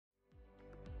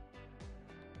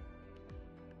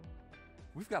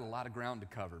We've got a lot of ground to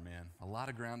cover, man. A lot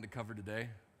of ground to cover today.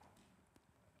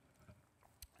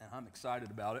 And I'm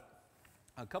excited about it.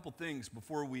 A couple things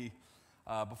before we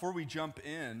jump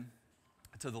in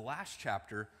to the last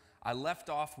chapter. I left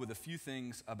off with a few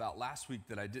things about last week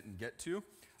that I didn't get to.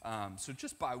 So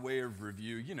just by way of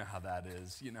review, you know how that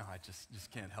is. You know, I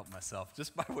just can't help myself.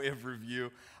 Just by way of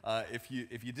review, if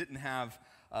you didn't have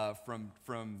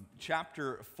from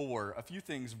chapter 4, a few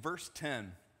things. Verse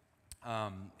 10.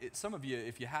 Some of you,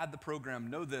 if you had the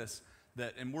program, know this,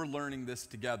 and we're learning this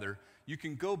together. You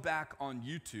can go back on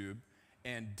YouTube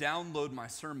and download my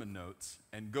sermon notes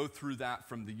and go through that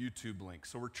from the YouTube link.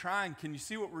 So can you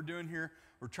see what we're doing here?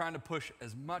 We're trying to push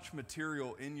as much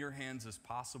material in your hands as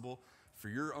possible for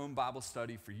your own Bible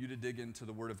study, for you to dig into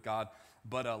the Word of God.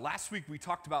 But last week we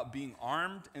talked about being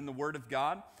armed in the Word of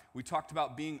God. We talked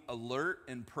about being alert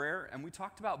in prayer, and we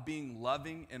talked about being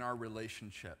loving in our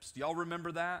relationships. Do y'all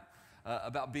remember that?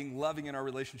 About being loving in our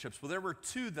relationships. Well, there were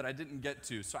two that I didn't get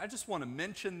to, so I just want to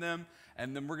mention them,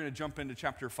 and then we're going to jump into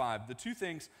chapter 5. The two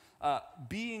things,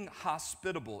 being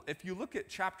hospitable. If you look at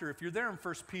if you're there in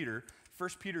 1 Peter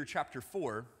chapter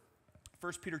 4,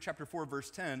 1 Peter chapter 4, verse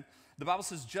 10, the Bible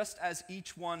says, just as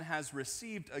each one has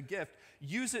received a gift,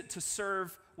 use it to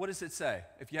serve, what does it say,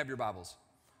 if you have your Bibles?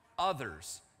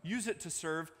 Others. Use it to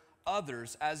serve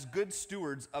others as good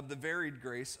stewards of the varied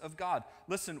grace of God.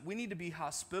 Listen, we need to be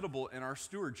hospitable in our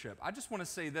stewardship. I just want to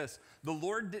say this. The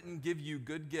Lord didn't give you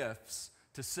good gifts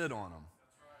to sit on them.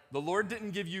 The Lord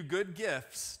didn't give you good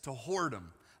gifts to hoard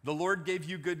them. The Lord gave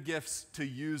you good gifts to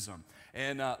use them.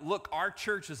 And look, our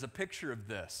church is a picture of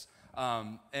this.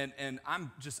 And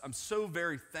I'm so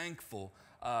very thankful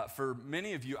for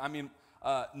many of you. I mean,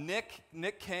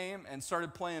 Nick came and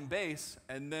started playing bass,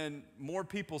 and then more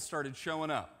people started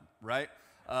showing up. Right?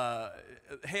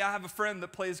 Hey, I have a friend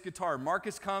that plays guitar.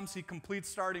 Marcus comes, he completes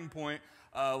Starting Point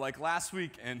like last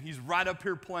week, and he's right up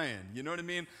here playing. You know what I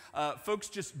mean? Folks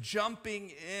just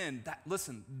jumping in.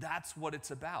 Listen, that's what it's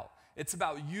about. It's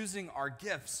about using our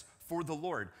gifts for the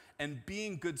Lord and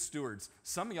being good stewards.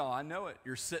 Some of y'all, I know it,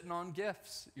 you're sitting on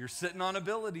gifts. You're sitting on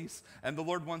abilities, and the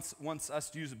Lord wants us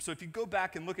to use them. So if you go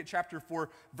back and look at chapter 4,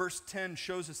 verse 10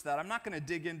 shows us that. I'm not going to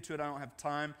dig into it. I don't have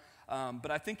time.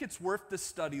 But I think it's worth the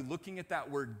study looking at that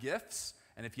word gifts.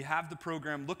 And if you have the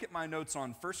program, look at my notes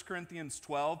on 1 Corinthians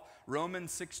 12,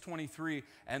 Romans 6:23,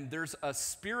 and there's a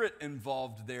spirit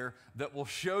involved there that will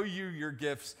show you your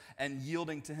gifts and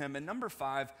yielding to Him. And number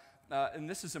 5, and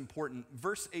this is important,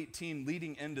 verse 18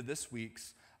 leading into this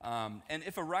week's, and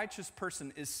if a righteous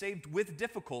person is saved with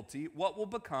difficulty, what will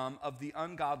become of the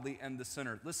ungodly and the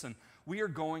sinner? Listen, we are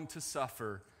going to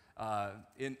suffer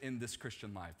in this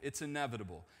Christian life. It's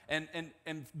inevitable. And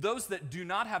those that do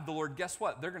not have the Lord, guess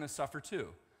what? They're going to suffer too.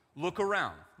 Look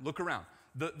around. Look around.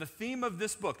 The theme of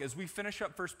this book, as we finish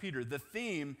up 1 Peter, the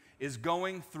theme is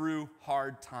going through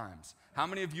hard times. How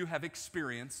many of you have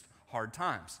experienced hard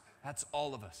times? That's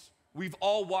all of us. We've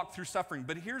all walked through suffering.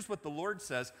 But here's what the Lord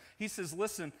says. He says,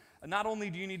 listen, not only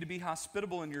do you need to be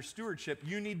hospitable in your stewardship,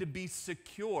 you need to be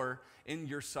secure in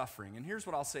your suffering. And here's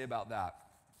what I'll say about that.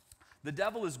 The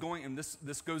devil is going, and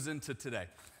this goes into today,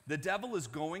 the devil is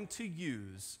going to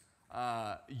use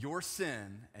your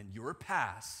sin and your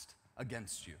past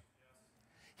against you.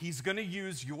 He's going to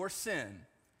use your sin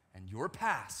and your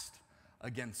past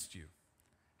against you.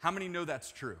 How many know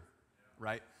that's true,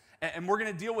 right? And we're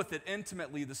going to deal with it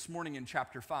intimately this morning in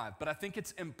chapter 5. But I think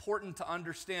it's important to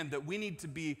understand that we need to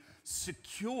be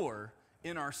secure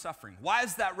in our suffering. Why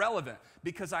is that relevant?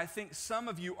 Because I think some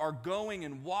of you are going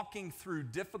and walking through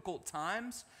difficult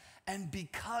times, and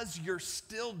because you're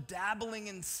still dabbling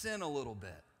in sin a little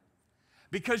bit,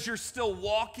 because you're still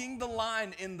walking the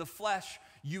line in the flesh,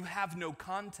 you have no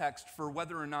context for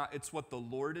whether or not it's what the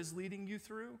Lord is leading you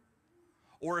through,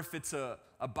 or if it's a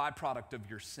byproduct of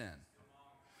your sin.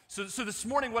 So this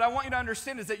morning, what I want you to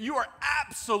understand is that you are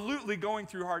absolutely going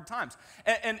through hard times.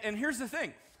 And here's the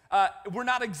thing. We're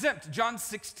not exempt. John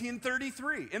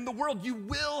 16:33. In the world, you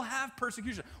will have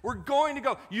persecution. We're going to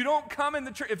go. You don't come in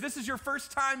the church. If this is your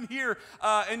first time here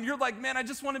and you're like, man, I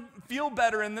just want to feel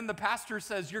better, and then the pastor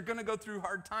says you're going to go through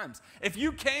hard times. If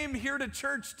you came here to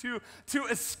church to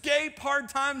escape hard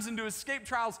times and to escape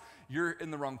trials, you're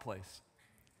in the wrong place.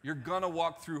 You're going to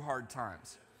walk through hard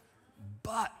times.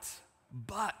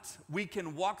 But we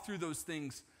can walk through those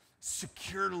things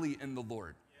securely in the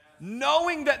Lord.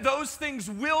 Knowing that those things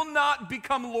will not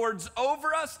become lords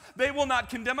over us, they will not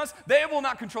condemn us, they will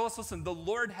not control us. Listen, the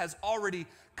Lord has already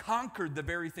conquered the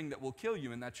very thing that will kill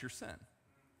you, and that's your sin.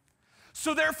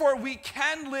 So therefore, we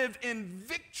can live in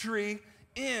victory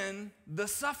in the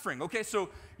suffering. Okay, so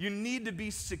you need to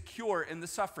be secure in the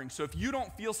suffering. So if you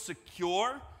don't feel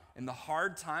secure in the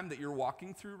hard time that you're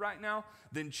walking through right now,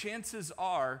 then chances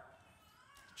are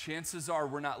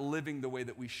we're not living the way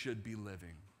that we should be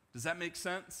living. Does that make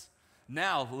sense?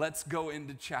 Now, let's go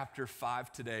into chapter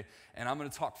 5 today, and I'm going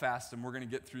to talk fast, and we're going to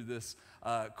get through this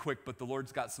quick, but the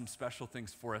Lord's got some special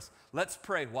things for us. Let's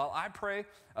pray. While I pray,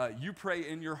 you pray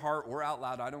in your heart or out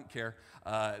loud, I don't care.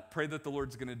 Pray that the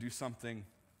Lord's going to do something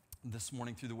this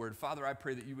morning through the Word. Father, I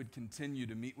pray that you would continue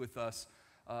to meet with us,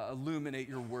 illuminate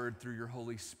your Word through your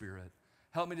Holy Spirit.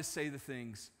 Help me to say the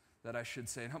things that I should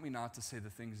say, and help me not to say the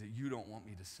things that you don't want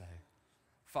me to say.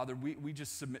 Father, we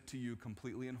just submit to you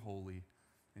completely and wholly.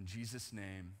 In Jesus'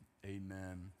 name,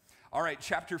 amen. All right,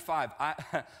 chapter 5.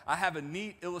 I have a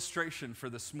neat illustration for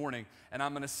this morning, and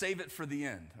I'm going to save it for the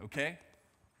end, okay?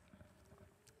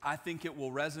 I think it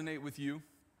will resonate with you.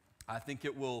 I think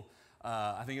it'll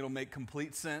make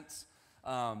complete sense.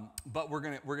 But we're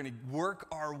gonna work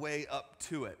our way up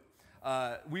to it.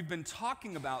 We've been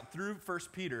talking about, through 1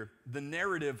 Peter, the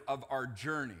narrative of our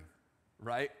journey,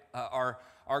 right? Our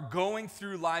going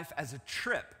through life as a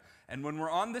trip. And when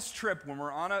we're on this trip, when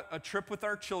we're on a trip with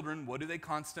our children, what do they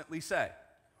constantly say?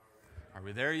 Are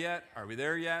we there yet? Are we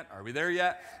there yet? Are we there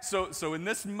yet? So in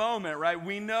this moment, right,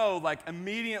 we know, like,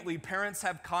 immediately parents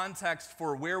have context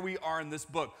for where we are in this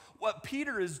book. What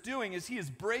Peter is doing is he is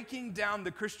breaking down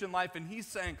the Christian life, and he's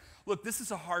saying, look, this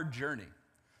is a hard journey.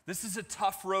 This is a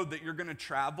tough road that you're going to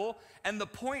travel. And the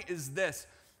point is this.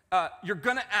 You're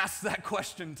going to ask that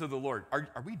question to the Lord.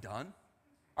 Are we done?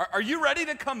 Are you ready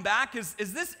to come back? Is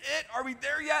this it? Are we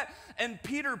there yet? And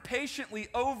Peter patiently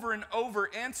over and over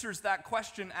answers that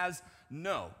question as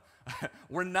no.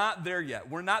 We're not there yet.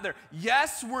 We're not there.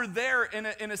 Yes, we're there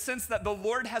in a sense that the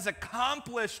Lord has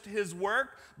accomplished his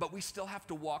work, but we still have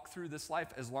to walk through this life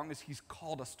as long as he's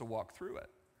called us to walk through it.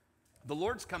 The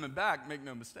Lord's coming back, make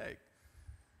no mistake.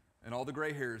 And all the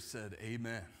gray hairs said,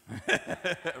 amen.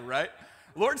 Right?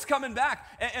 Lord's coming back,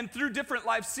 and through different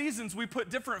life seasons, we put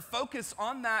different focus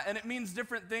on that, and it means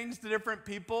different things to different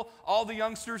people. All the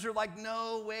youngsters are like,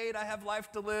 no, wait, I have life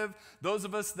to live. Those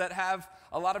of us that have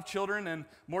a lot of children and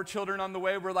more children on the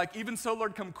way, we're like, even so,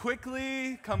 Lord, come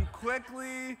quickly, come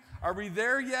quickly. Are we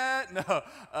there yet? No,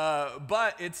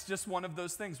 but it's just one of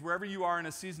those things. Wherever you are in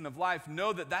a season of life,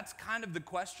 know that that's kind of the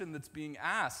question that's being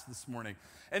asked this morning.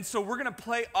 And so we're going to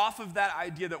play off of that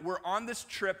idea that we're on this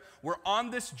trip, we're on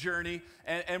this journey,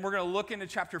 and we're going to look into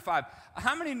chapter 5.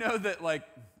 How many know that, like,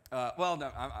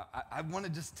 I want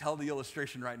to just tell the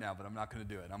illustration right now, but I'm not going to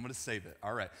do it. I'm going to save it.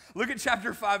 All right. Look at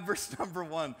chapter 5, verse number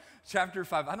 1. Chapter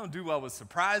 5, I don't do well with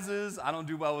surprises. I don't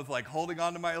do well with, like, holding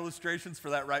on to my illustrations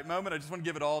for that right moment. I just want to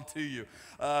give it all to you.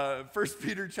 1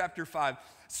 Peter chapter 5.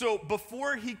 So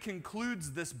before he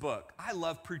concludes this book, I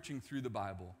love preaching through the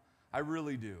Bible. I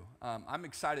really do. I'm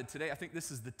excited today. I think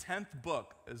this is the 10th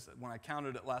book, as when I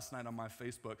counted it last night on my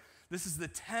Facebook. This is the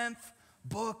 10th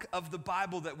book of the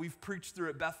Bible that we've preached through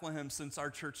at Bethlehem since our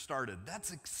church started.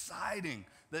 That's exciting.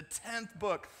 The 10th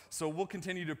book. So we'll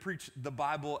continue to preach the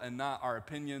Bible and not our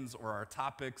opinions or our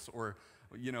topics or,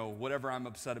 whatever I'm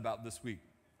upset about this week.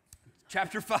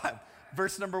 Chapter 5,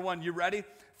 verse number 1. You ready?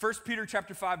 1 Peter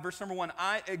chapter 5, verse number 1.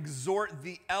 I exhort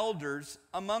the elders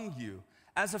among you,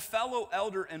 as a fellow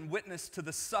elder and witness to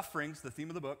the sufferings, the theme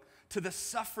of the book, to the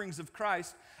sufferings of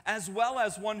Christ, as well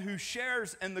as one who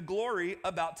shares in the glory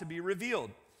about to be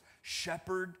revealed.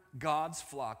 Shepherd God's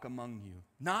flock among you,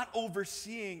 not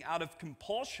overseeing out of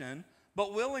compulsion,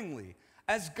 but willingly,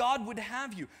 as God would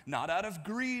have you, not out of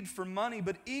greed for money,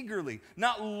 but eagerly,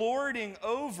 not lording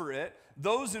over it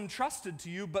those entrusted to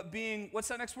you, but being, what's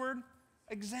that next word?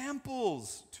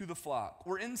 Examples to the flock,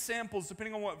 or ensamples,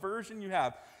 depending on what version you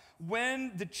have.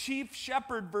 When the chief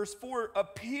shepherd, verse 4,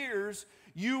 appears,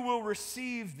 you will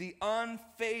receive the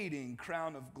unfading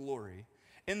crown of glory.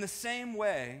 In the same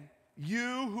way,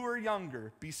 you who are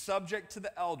younger, be subject to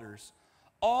the elders.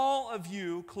 All of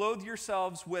you clothe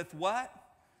yourselves with what?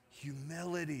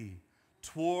 Humility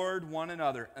toward one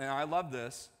another. And I love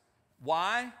this.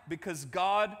 Why? Because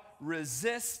God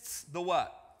resists the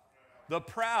what? The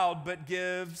proud, but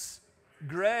gives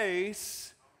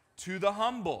grace to the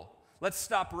humble. Let's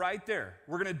stop right there.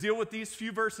 We're going to deal with these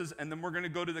few verses, and then we're going to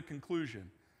go to the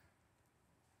conclusion.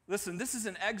 Listen, this is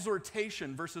an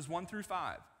exhortation, verses 1 through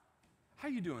 5. How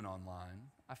you doing online?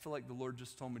 I feel like the Lord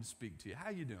just told me to speak to you.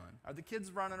 How you doing? Are the kids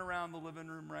running around the living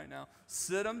room right now?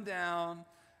 Sit them down.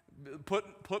 Put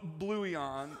Bluey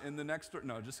on in the next door.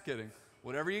 No, just kidding.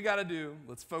 Whatever you got to do,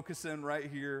 let's focus in right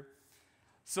here.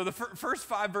 So the first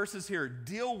 5 verses here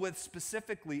deal with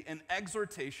specifically an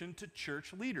exhortation to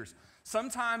church leaders.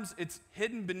 Sometimes it's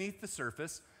hidden beneath the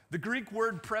surface. The Greek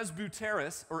word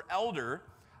presbyteros, or elder,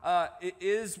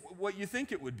 is what you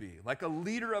think it would be, like a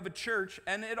leader of a church,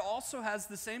 and it also has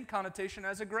the same connotation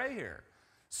as a gray hair.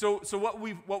 So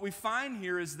what we find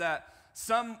here is that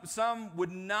some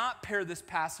would not pair this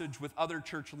passage with other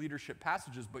church leadership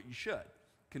passages, but you should,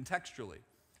 contextually.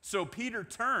 So Peter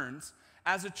turns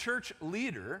as a church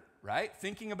leader, right,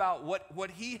 thinking about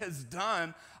what he has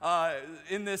done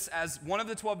in this as one of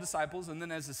the 12 disciples, and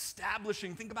then as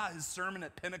establishing, think about his sermon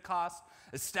at Pentecost,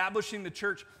 establishing the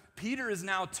church. Peter is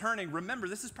now turning, remember,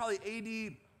 this is probably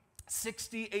AD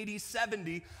 60, AD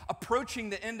 70, approaching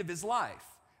the end of his life,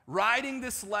 writing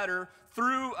this letter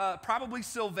through probably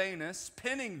Silvanus,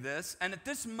 penning this, and at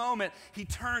this moment, he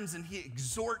turns and he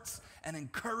exhorts and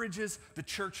encourages the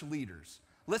church leaders.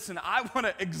 Listen, I want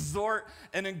to exhort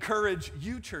and encourage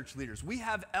you church leaders. We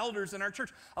have elders in our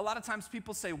church. A lot of times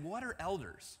people say, what are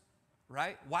elders,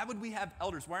 right? Why would we have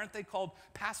elders? Why aren't they called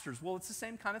pastors? Well, it's the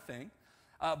same kind of thing.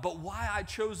 But why I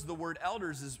chose the word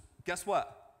elders is, guess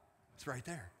what? It's right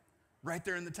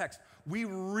there in the text. We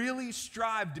really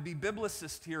strive to be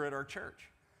biblicists here at our church.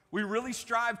 We really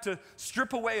strive to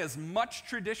strip away as much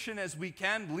tradition as we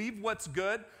can, leave what's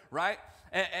good, right?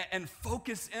 And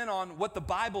focus in on what the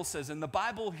Bible says. And the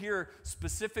Bible here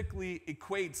specifically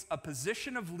equates a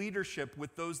position of leadership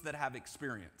with those that have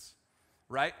experience,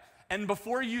 right? And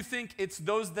before you think it's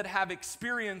those that have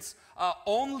experience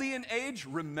only in age,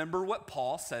 remember what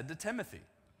Paul said to Timothy,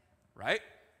 right?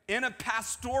 In a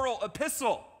pastoral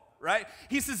epistle, right?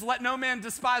 He says, let no man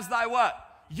despise thy what?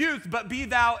 Youth, but be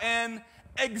thou an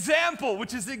example,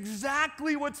 which is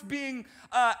exactly what's being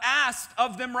asked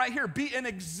of them right here. Be an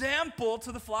example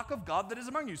to the flock of God that is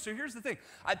among you. So here's the thing.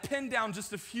 I pinned down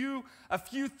just a few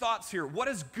thoughts here. What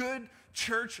does good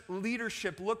church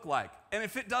leadership look like? And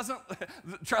if it doesn't,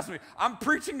 trust me, I'm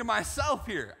preaching to myself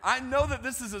here. I know that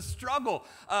this is a struggle.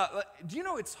 Do you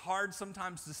know it's hard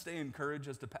sometimes to stay encouraged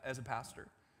as a pastor?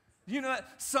 You know that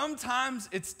sometimes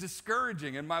it's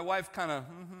discouraging, and my wife kind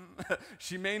of,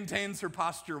 she maintains her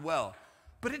posture well.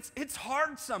 But it's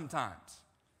hard sometimes.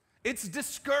 It's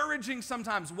discouraging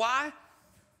sometimes. Why?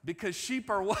 Because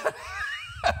sheep are what?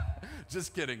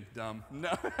 Just kidding, dumb.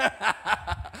 No,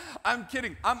 I'm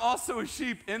kidding. I'm also a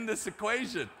sheep in this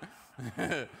equation.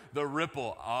 The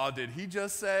ripple. Oh, did he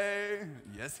just say?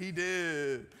 Yes, he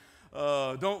did.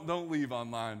 Don't leave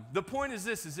online. The point is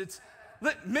this: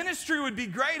 ministry would be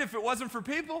great if it wasn't for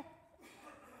people.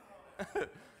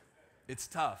 It's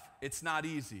tough. It's not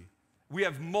easy. We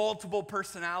have multiple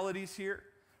personalities here,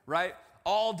 right?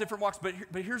 All different walks, but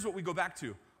here's what we go back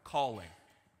to. Calling.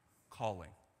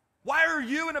 Why are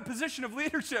you in a position of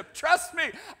leadership? Trust me,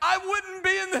 I wouldn't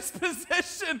be in this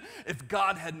position if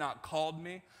God had not called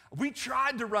me. We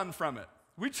tried to run from it.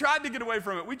 We tried to get away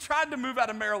from it. We tried to move out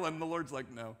of Maryland, and the Lord's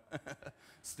like, no,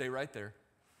 stay right there.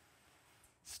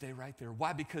 Stay right there.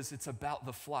 Why? Because it's about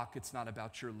the flock. It's not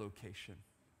about your location.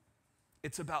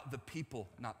 It's about the people,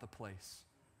 not the place.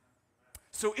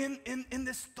 So in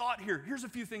this thought here, here's a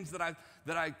few things that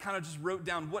I kind of just wrote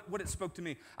down, what it spoke to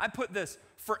me. I put this,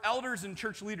 for elders and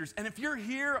church leaders. And if you're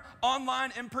here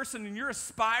online, in person, and you're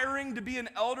aspiring to be an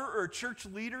elder or a church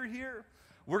leader here,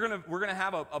 we're gonna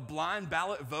have a blind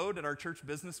ballot vote at our church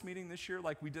business meeting this year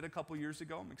like we did a couple years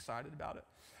ago. I'm excited about it.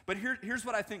 But here's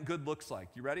what I think good looks like.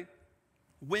 You ready?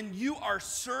 When you are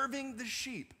serving the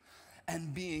sheep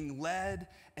and being led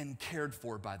and cared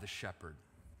for by the shepherd,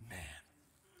 man.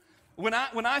 When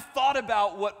I thought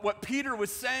about what Peter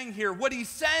was saying here, what he's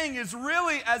saying is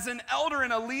really, as an elder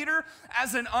and a leader,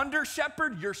 as an under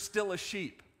shepherd, you're still a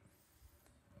sheep.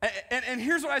 And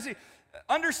here's what I see.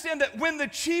 Understand that when the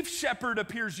chief shepherd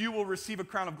appears, you will receive a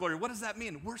crown of glory. What does that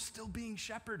mean? We're still being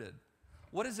shepherded.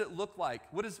 What does it look like?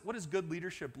 What does good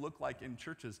leadership look like in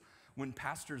churches when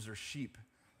pastors are sheep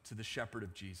to the shepherd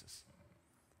of Jesus?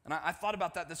 And I thought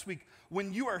about that this week.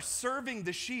 When you are serving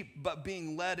the sheep but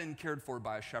being led and cared for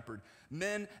by a shepherd,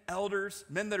 men, elders,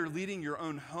 men that are leading your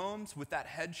own homes with that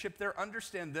headship there,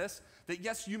 understand this, that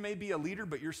yes, you may be a leader,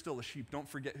 but you're still a sheep. Don't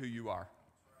forget who you are.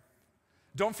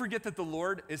 Don't forget that the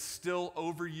Lord is still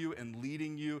over you and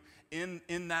leading you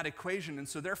in that equation. And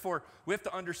so therefore, we have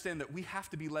to understand that we have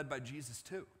to be led by Jesus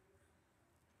too.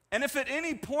 And if at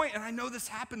any point, and I know this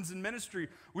happens in ministry,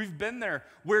 we've been there,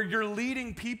 where you're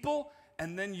leading people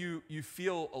and then you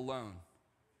feel alone.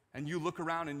 And you look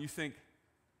around and you think,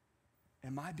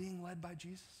 am I being led by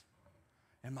Jesus?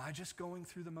 Am I just going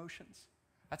through the motions?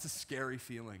 That's a scary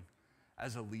feeling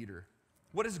as a leader.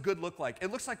 What does good look like?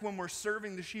 It looks like when we're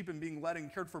serving the sheep and being led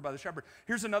and cared for by the shepherd.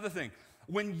 Here's another thing.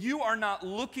 When you are not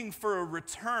looking for a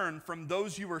return from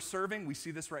those you are serving, we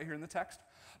see this right here in the text,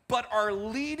 but are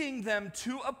leading them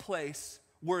to a place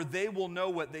where they will know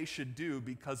what they should do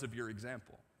because of your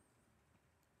example.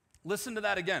 Listen to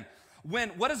that again.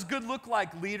 What does good look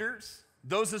like, leaders?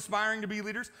 Those aspiring to be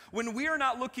leaders? When we are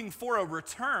not looking for a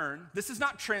return, this is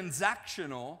not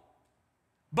transactional,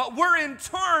 but we're in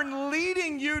turn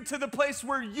leading you to the place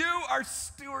where you are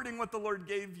stewarding what the Lord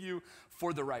gave you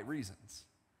for the right reasons.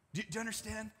 Do you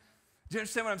understand? Do you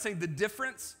understand what I'm saying? The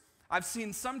difference? I've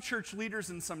seen some church leaders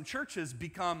in some churches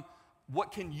become,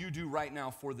 what can you do right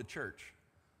now for the church?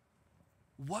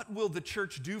 What will the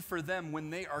church do for them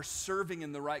when they are serving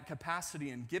in the right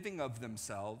capacity and giving of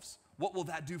themselves? What will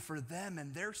that do for them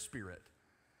and their spirit?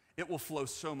 It will flow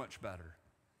so much better.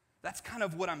 That's kind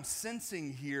of what I'm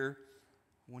sensing here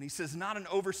when he says, not an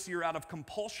overseer out of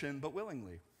compulsion, but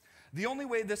willingly. The only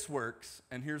way this works,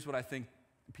 and here's what I think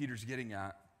Peter's getting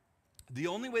at, the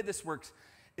only way this works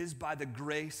is by the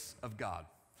grace of God.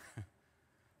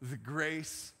 The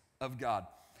grace of God.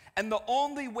 And the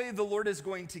only way the Lord is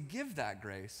going to give that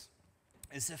grace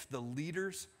is if the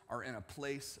leaders are in a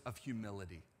place of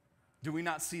humility. Do we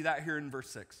not see that here in verse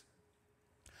 6?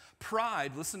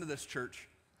 Pride, listen to this, church.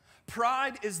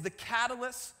 Pride is the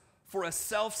catalyst for a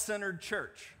self-centered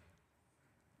church.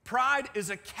 Pride is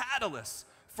a catalyst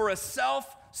for a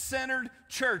self-centered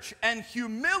church. And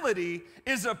humility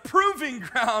is a proving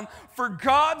ground for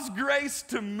God's grace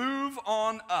to move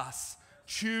on us.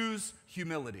 Choose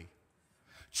humility.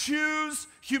 Choose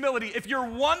humility. If you're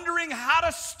wondering how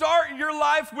to start your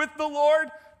life with the Lord,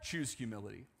 choose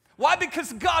humility. Why?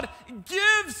 Because God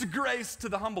gives grace to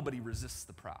the humble, but he resists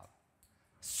the proud.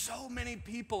 So many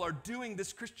people are doing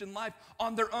this Christian life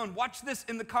on their own. Watch this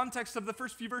in the context of the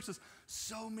first few verses.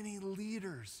 So many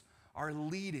leaders are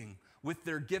leading with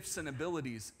their gifts and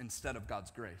abilities instead of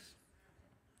God's grace.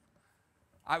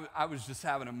 I was just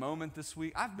having a moment this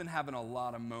week. I've been having a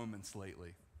lot of moments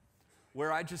lately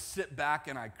where I just sit back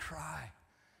and I cry.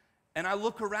 And I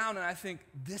look around and I think,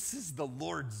 this is the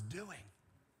Lord's doing.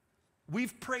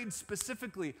 We've prayed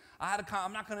specifically.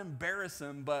 I'm not going to embarrass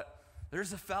him, but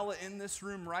there's a fella in this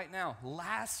room right now.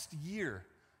 Last year,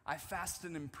 I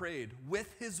fasted and prayed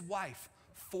with his wife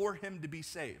for him to be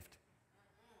saved.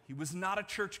 He was not a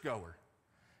churchgoer.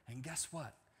 And guess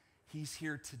what? He's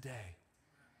here today.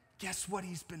 Guess what?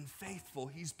 He's been faithful.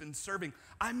 He's been serving.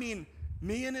 I mean,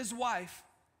 me and his wife,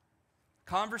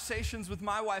 conversations with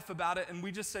my wife about it, and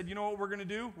we just said, you know what we're going to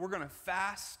do? We're going to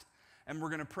fast and we're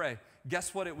going to pray.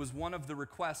 Guess what? It was one of the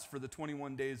requests for the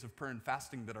 21 days of prayer and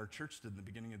fasting that our church did in the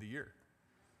beginning of the year.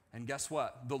 And guess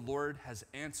what? The Lord has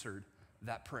answered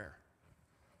that prayer.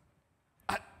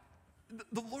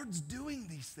 The Lord's doing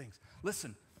these things.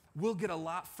 Listen, we'll get a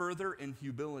lot further in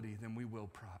humility than we will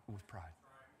with pride.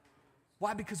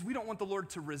 Why? Because we don't want the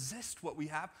Lord to resist what we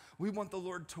have. We want the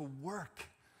Lord to work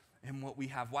in what we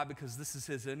have. Why? Because this is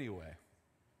his anyway.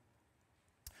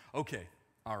 Okay,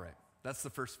 all right. That's the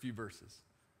first few verses.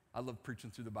 I love preaching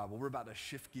through the Bible. We're about to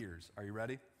shift gears. Are you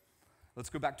ready? Let's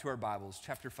go back to our Bibles,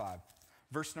 chapter 5,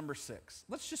 verse number 6.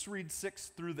 Let's just read 6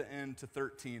 through the end to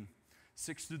 13.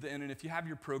 6 through the end. And if you have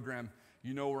your program,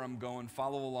 you know where I'm going.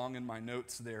 Follow along in my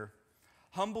notes there.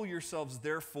 Humble yourselves,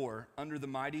 therefore, under the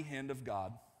mighty hand of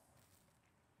God,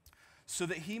 so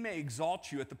that he may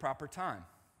exalt you at the proper time.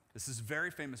 This is a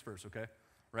very famous verse, okay?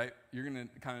 Right? You're going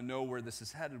to kind of know where this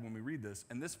is headed when we read this.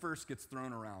 And this verse gets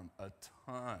thrown around a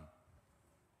ton.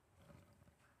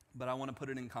 But I want to put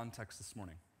it in context this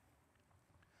morning.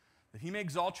 That he may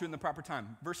exalt you in the proper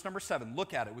time. Verse number 7,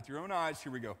 look at it with your own eyes.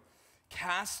 Here we go.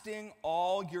 Casting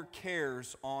all your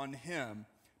cares on him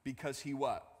because he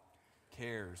what?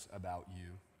 Cares about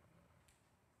you.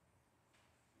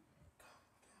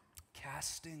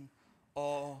 Casting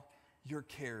all your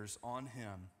cares on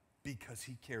him because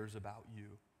he cares about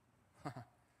you.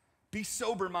 Be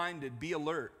sober-minded, be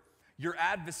alert. Your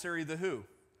adversary, the who?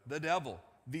 The devil,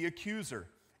 the accuser,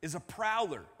 is a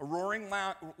prowler, a roaring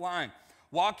lion,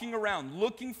 walking around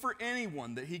looking for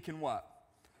anyone that he can what?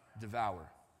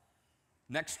 Devour.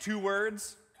 Next two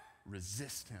words,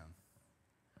 resist him.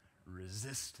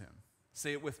 Resist him.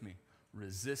 Say it with me.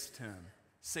 Resist him.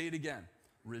 Say it again.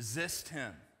 Resist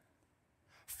him.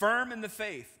 Firm in the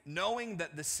faith, knowing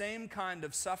that the same kind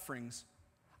of sufferings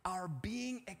are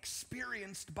being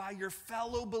experienced by your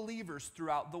fellow believers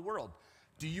throughout the world.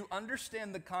 Do you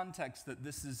understand the context that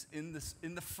this is in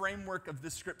the framework of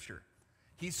this scripture?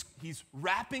 He's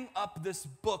wrapping up this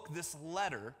book, this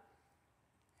letter.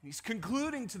 He's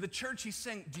concluding to the church. He's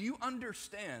saying, do you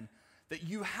understand that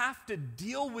you have to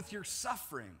deal with your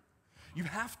suffering? You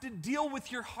have to deal with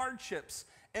your hardships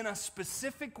in a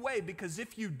specific way, because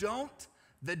if you don't,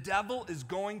 the devil is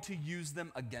going to use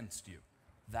them against you.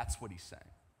 That's what he's saying.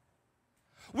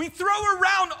 We throw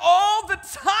around all the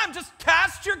time, just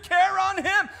cast your care on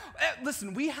him.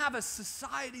 Listen, we have a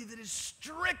society that is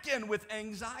stricken with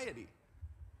anxiety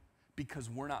because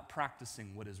we're not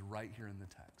practicing what is right here in the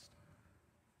text.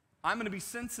 I'm going to be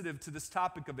sensitive to this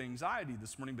topic of anxiety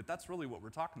this morning, but that's really what we're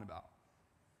talking about.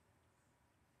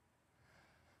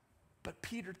 But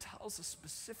Peter tells us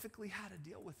specifically how to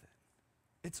deal with it.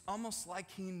 It's almost like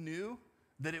he knew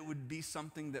that it would be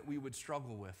something that we would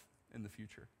struggle with in the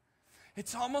future.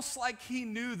 It's almost like he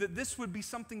knew that this would be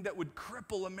something that would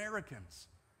cripple Americans.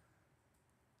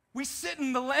 We sit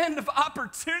in the land of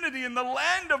opportunity, in the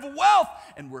land of wealth,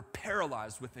 and we're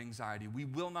paralyzed with anxiety. We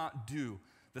will not do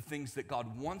the things that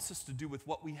God wants us to do with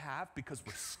what we have because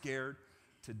we're scared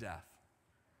to death.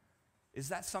 Is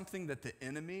that something that the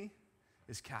enemy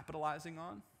is capitalizing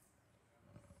on?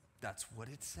 That's what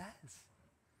it says.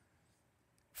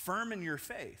 Firm in your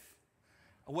faith.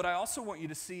 What I also want you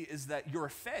to see is that your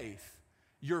faith,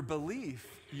 your belief,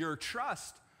 your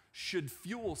trust should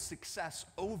fuel success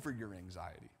over your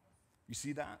anxiety. You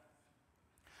see that?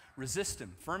 Resist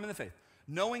him, firm in the faith,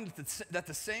 knowing that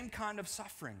the same kind of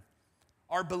suffering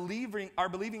are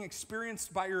being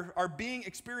experienced by your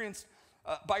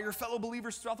fellow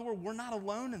believers throughout the world. We're not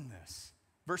alone in this.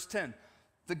 Verse 10,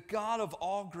 the God of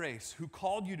all grace, who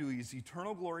called you to his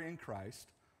eternal glory in Christ,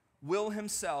 will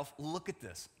himself, look at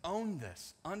this, own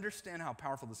this, understand how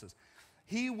powerful this is.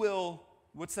 He will,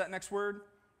 what's that next word?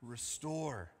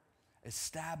 Restore,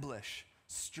 establish,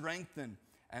 strengthen,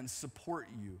 and support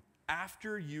you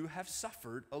after you have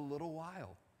suffered a little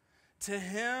while. To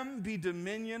him be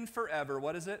dominion forever.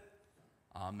 What is it?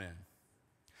 Amen.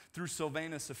 Through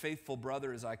Silvanus, a faithful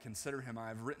brother as I consider him, I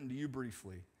have written to you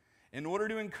briefly, in order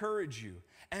to encourage you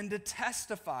and to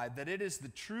testify that it is the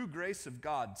true grace of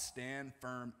God. Stand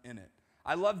firm in it.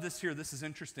 I love this here. This is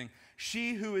interesting.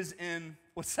 She who is in,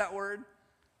 what's that word?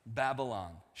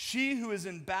 Babylon. She who is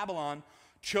in Babylon,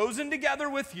 chosen together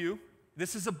with you.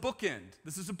 This is a bookend.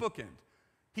 This is a bookend.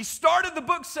 He started the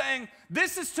book saying,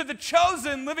 this is to the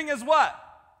chosen living as what?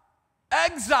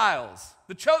 Exiles.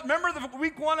 Remember the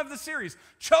week 1 of the series.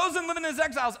 Chosen living as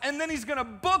exiles. And then he's going to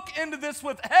book into this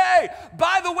with, hey,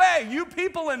 by the way, you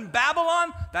people in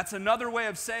Babylon, that's another way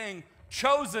of saying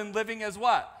chosen living as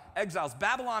what? Exiles.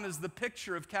 Babylon is the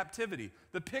picture of captivity,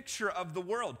 the picture of the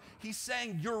world. He's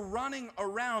saying you're running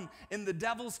around in the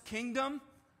devil's kingdom,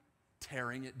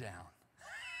 tearing it down.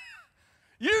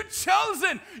 You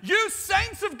chosen, you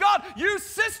saints of God, you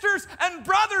sisters and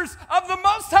brothers of the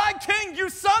Most High King,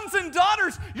 you sons and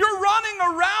daughters, you're running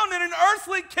around in an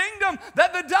earthly kingdom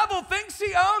that the devil thinks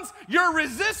he owns. You're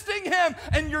resisting him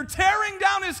and you're tearing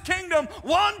down his kingdom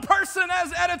one person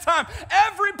at a time.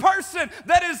 Every person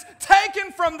that is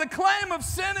taken from the claim of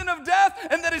sin and of death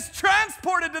and that is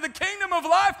transported to the kingdom of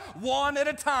life, one at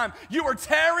a time. You are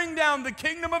tearing down the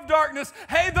kingdom of darkness.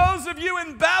 Hey, those of you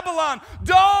in Babylon,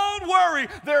 don't worry.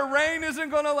 Their reign isn't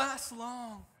going to last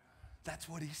long. That's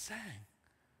what he's saying.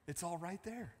 It's all right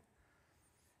there.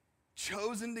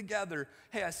 Chosen together.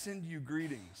 Hey, I send you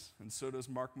greetings, and so does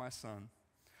Mark, my son.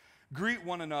 Greet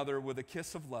one another with a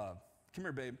kiss of love. Come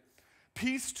here, babe.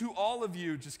 Peace to all of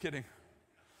you. Just kidding.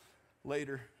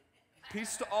 Later.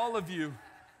 Peace to all of you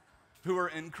who are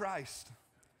in Christ.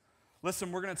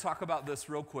 Listen, we're going to talk about this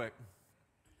real quick.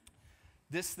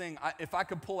 This thing, if I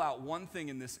could pull out one thing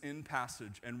in this end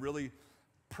passage and really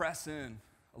press in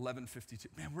 11:52.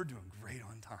 Man, we're doing great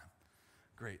on time.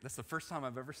 Great. That's the first time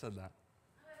I've ever said that.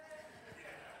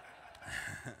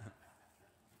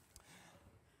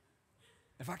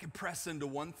 If I could press into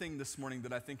one thing this morning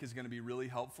that I think is going to be really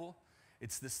helpful,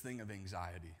 it's this thing of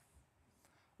anxiety.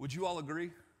 Would you all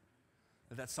agree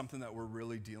that that's something that we're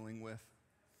really dealing with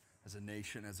as a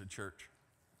nation, as a church,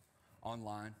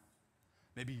 online?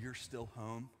 Maybe you're still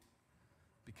home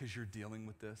because you're dealing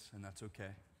with this, and that's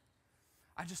okay.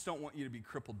 I just don't want you to be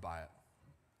crippled by it.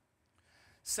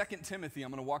 2 Timothy,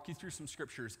 I'm going to walk you through some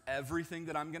scriptures. Everything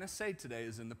that I'm going to say today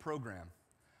is in the program.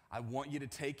 I want you to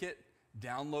take it,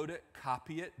 download it,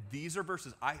 copy it. These are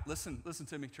verses. Listen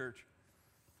to me, church.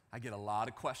 I get a lot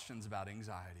of questions about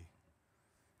anxiety.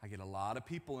 I get a lot of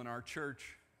people in our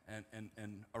church and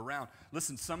around.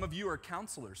 Listen, some of you are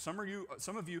counselors. Some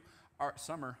of you are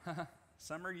summer.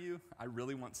 Summer you? I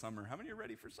really want summer. How many are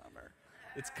ready for summer?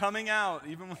 It's coming out,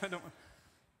 even when I don't.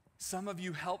 Some of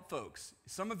you help folks.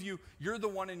 Some of you, you're the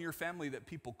one in your family that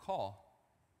people call.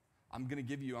 I'm going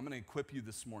to equip you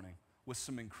this morning with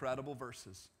some incredible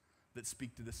verses that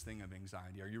speak to this thing of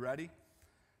anxiety. Are you ready?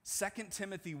 2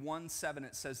 Timothy 1:7,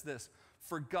 it says this,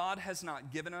 for God has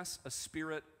not given us a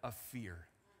spirit of fear.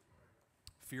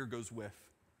 Fear goes with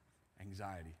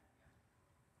anxiety.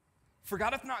 For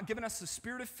God hath not given us a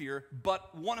spirit of fear,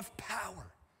 but one of power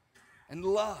and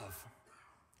love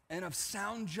and of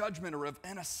sound judgment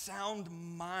and a sound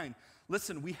mind.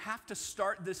 Listen, we have to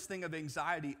start this thing of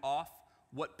anxiety off,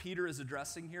 what Peter is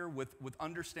addressing here, with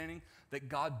understanding that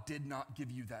God did not give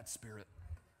you that spirit.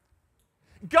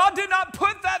 God did not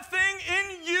put that thing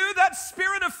in you, that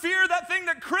spirit of fear, that thing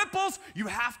that cripples. You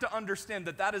have to understand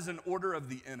that that is an order of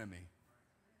the enemy.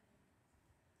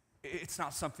 It's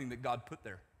not something that God put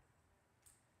there.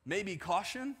 Maybe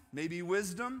caution, maybe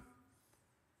wisdom,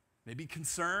 maybe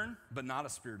concern, but not a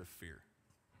spirit of fear.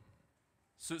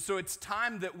 So it's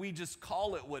time that we just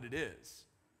call it what it is.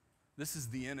 This is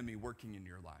the enemy working in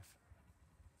your life.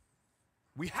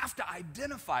 We have to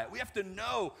identify it. We have to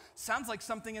know. Sounds like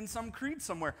something in some creed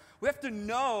somewhere. We have to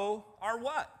know our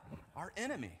what? Our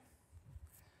enemy.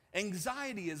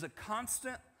 Anxiety is a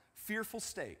constant, fearful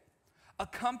state,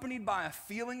 accompanied by a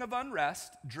feeling of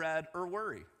unrest, dread, or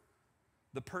worry.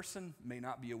 The person may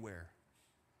not be aware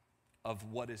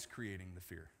of what is creating the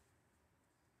fear.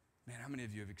 Man, how many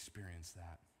of you have experienced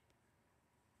that?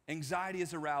 Anxiety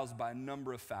is aroused by a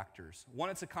number of factors. One,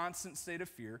 it's a constant state of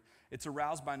fear. It's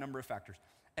aroused by a number of factors.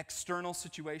 External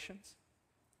situations.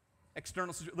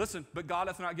 Listen, but God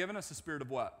hath not given us a spirit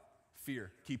of what?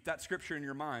 Fear. Keep that scripture in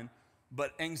your mind.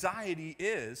 But anxiety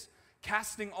is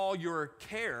casting all your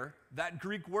care. That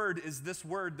Greek word is this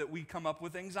word that we come up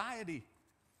with, anxiety.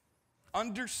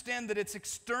 Understand that it's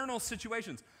external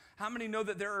situations. How many know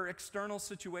that there are external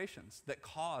situations that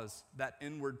cause that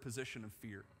inward position of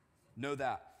fear? Know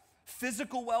that.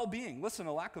 Physical well-being. Listen,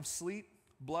 a lack of sleep,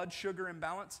 blood sugar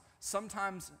imbalance,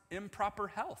 sometimes improper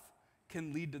health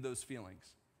can lead to those feelings.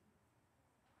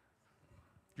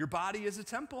 Your body is a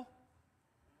temple,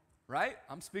 right?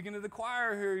 I'm speaking to the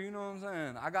choir here, you know what I'm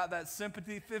saying? I got that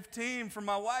sympathy 15 from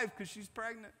my wife because she's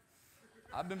pregnant.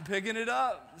 I've been picking it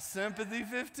up. Sympathy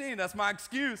 15, that's my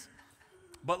excuse.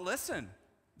 But listen,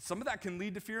 some of that can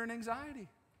lead to fear and anxiety.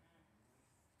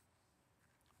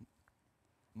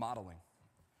 Modeling.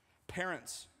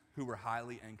 Parents who were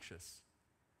highly anxious.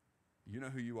 You know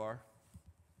who you are.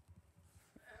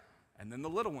 And then the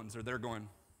little ones are there going,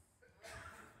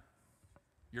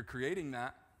 you're creating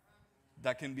that.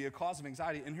 That can be a cause of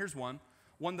anxiety. And here's one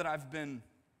that I've been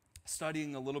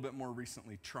studying a little bit more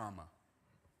recently, trauma.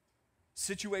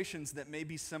 Situations that may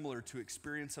be similar to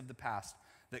experience of the past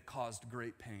that caused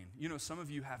great pain. You know, some of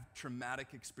you have traumatic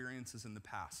experiences in the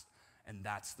past, and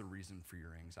that's the reason for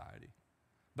your anxiety.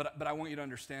 But I want you to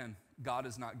understand, God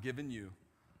has not given you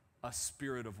a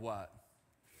spirit of what?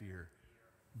 Fear.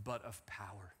 But of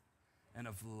power and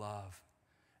of love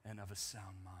and of a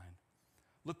sound mind.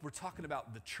 Look, we're talking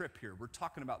about the trip here. We're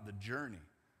talking about the journey.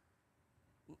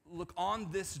 Look,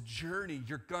 on this journey,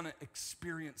 you're going to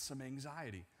experience some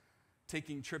anxiety.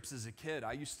 Taking trips as a kid,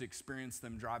 I used to experience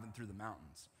them driving through the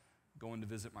mountains, going to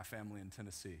visit my family in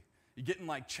Tennessee. You get in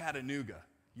like Chattanooga,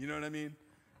 you know what I mean?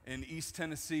 In East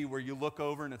Tennessee, where you look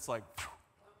over and it's like,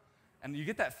 and you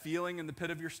get that feeling in the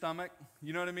pit of your stomach.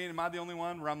 You know what I mean? Am I the only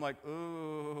one where I'm like,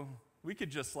 oh, we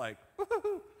could just like,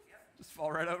 just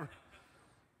fall right over.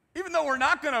 Even though we're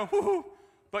not going to,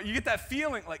 but you get that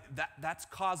feeling like that's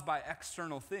caused by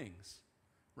external things,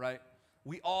 right?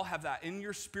 We all have that. In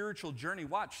your spiritual journey,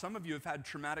 watch, some of you have had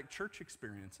traumatic church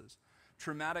experiences,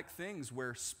 traumatic things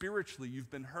where spiritually you've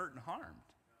been hurt and harmed.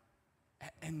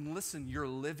 And listen, you're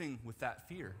living with that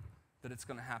fear that it's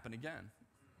going to happen again.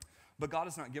 But God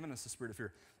has not given us a spirit of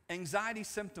fear. Anxiety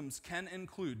symptoms can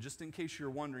include, just in case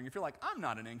you're wondering, if you're like, I'm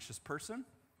not an anxious person,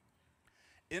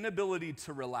 inability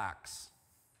to relax.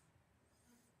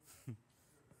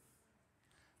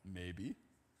 Maybe.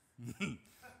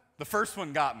 The first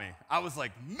one got me. I was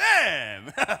like,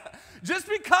 man, just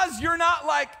because you're not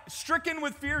like stricken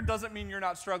with fear doesn't mean you're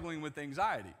not struggling with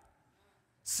anxiety.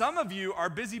 Some of you are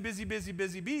busy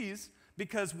bees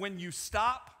because when you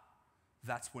stop,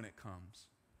 that's when it comes.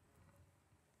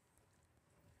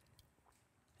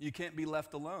 You can't be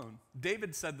left alone.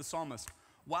 David said, the psalmist,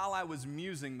 while I was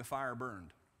musing, the fire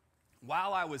burned.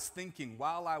 While I was thinking,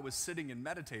 while I was sitting and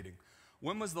meditating.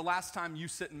 When was the last time you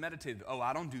sit and meditated? Oh,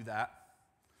 I don't do that.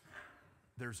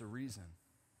 There's a reason.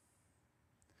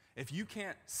 If you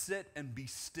can't sit and be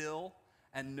still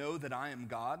and know that I am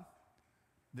God,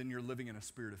 then you're living in a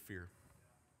spirit of fear.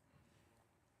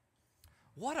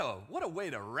 What a way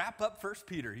to wrap up 1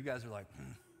 Peter. You guys are like,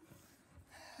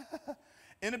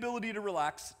 Inability to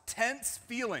relax, tense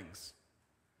feelings.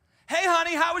 Hey,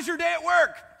 honey, how was your day at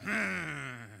work?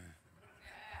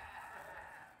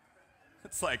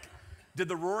 It's like, did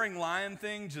the roaring lion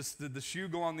thing, did the shoe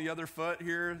go on the other foot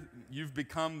here? You've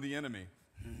become the enemy.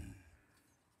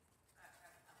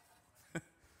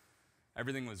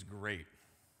 Everything was great.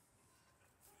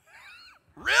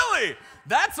 Really?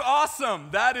 That's awesome.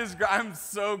 That is, I'm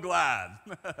so glad.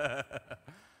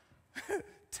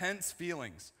 Tense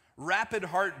feelings, rapid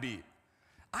heartbeat.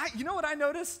 You know what I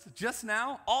noticed just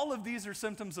now? All of these are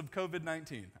symptoms of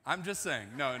COVID-19. I'm just saying.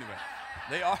 No, anyway,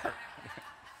 they are.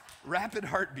 Rapid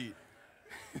heartbeat.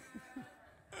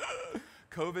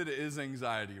 COVID is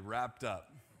anxiety wrapped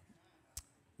up.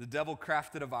 The devil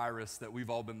crafted a virus that we've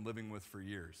all been living with for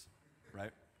years,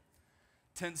 right?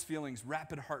 Tense feelings,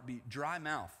 rapid heartbeat, dry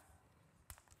mouth.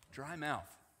 Dry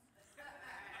mouth.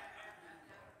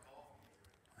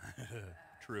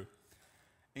 True.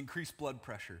 Increased blood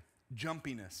pressure,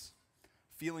 jumpiness,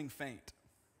 feeling faint,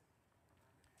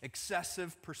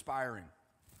 excessive perspiring.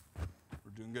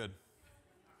 We're doing good.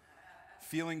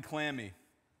 Feeling clammy,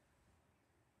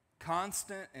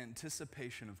 constant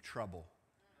anticipation of trouble.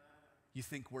 You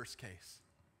think worst case.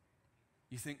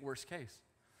 You think worst case.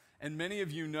 And many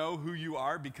of you know who you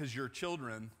are because your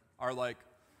children are like,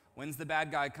 when's the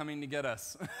bad guy coming to get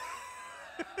us?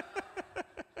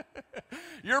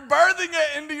 You're birthing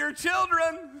it into your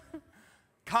children.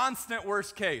 Constant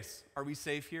worst case. Are we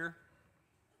safe here?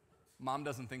 Mom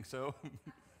doesn't think so.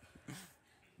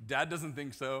 Dad doesn't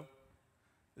think so.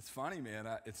 It's funny, man.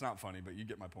 It's not funny, but you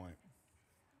get my point.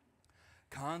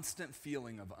 Constant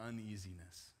feeling of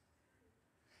uneasiness.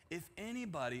 If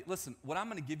anybody, listen, what I'm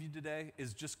going to give you today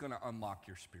is just going to unlock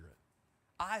your spirit.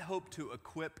 I hope to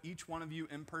equip each one of you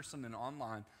in person and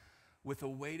online with a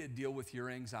way to deal with your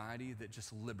anxiety that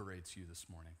just liberates you this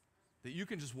morning. That you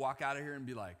can just walk out of here and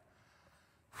be like,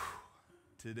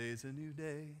 today's a new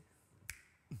day.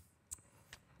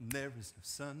 There is no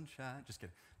sunshine. Just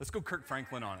kidding. Let's go Kirk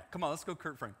Franklin on it. Come on, let's go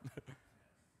Kirk Franklin.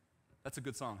 That's a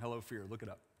good song, Hello Fear. Look it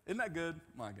up. Isn't that good?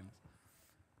 My goodness.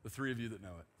 The three of you that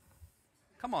know it.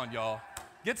 Come on, y'all.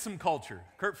 Get some culture.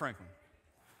 Kirk Franklin.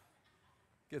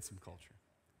 Get some culture.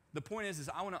 The point is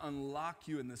I want to unlock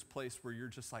you in this place where you're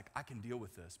just like, I can deal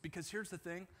with this. Because here's the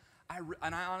thing,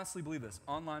 and I honestly believe this,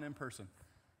 online, in person,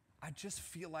 I just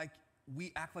feel like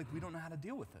we act like we don't know how to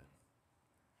deal with it.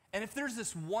 And if there's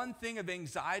this one thing of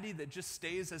anxiety that just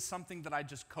stays as something that I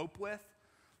just cope with,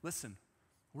 listen,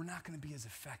 we're not going to be as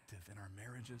effective in our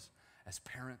marriages, as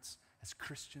parents, as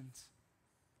Christians.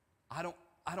 I don't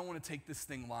want to take this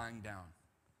thing lying down.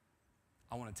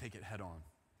 I want to take it head on.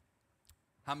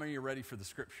 How many are ready for the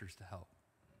scriptures to help?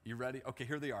 You ready? Okay,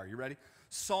 here they are. You ready?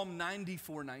 Psalm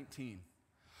 94:19.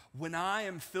 When I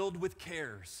am filled with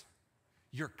cares,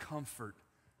 your comfort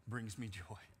brings me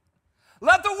joy.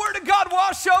 Let the word of God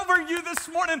wash over you this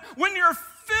morning. When you're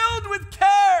filled with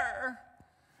care,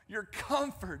 your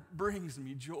comfort brings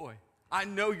me joy. I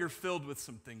know you're filled with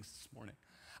some things this morning.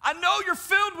 I know you're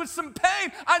filled with some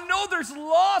pain. I know there's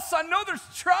loss. I know there's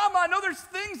trauma. I know there's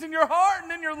things in your heart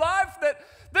and in your life that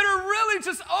are really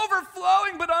just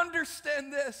overflowing. But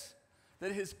understand this,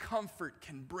 that his comfort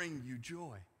can bring you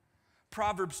joy.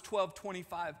 Proverbs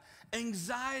 12:25.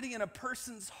 Anxiety in a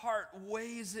person's heart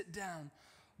weighs it down,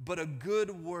 but a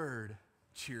good word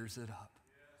cheers it up.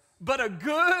 But a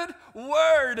good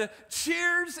word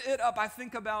cheers it up. I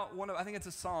think about I think it's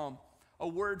a psalm. A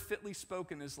word fitly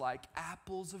spoken is like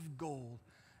apples of gold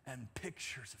and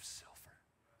pictures of silver.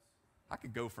 I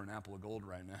could go for an apple of gold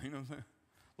right now. You know what I'm saying?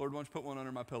 Lord, why don't you put one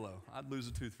under my pillow? I'd lose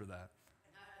a tooth for that.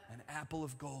 An apple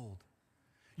of gold.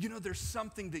 You know, there's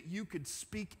something that you could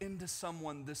speak into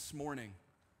someone this morning.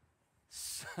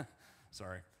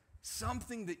 Sorry.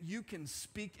 Something that you can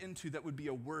speak into that would be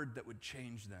a word that would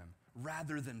change them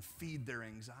rather than feed their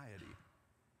anxiety.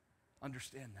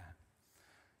 Understand that.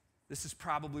 This is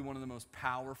probably one of the most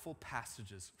powerful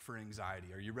passages for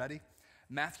anxiety. Are you ready?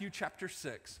 Matthew chapter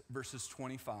 6, verses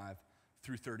 25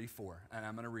 through 34. And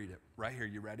I'm going to read it right here.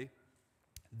 You ready?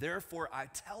 Therefore, I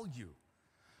tell you,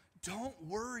 don't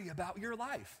worry about your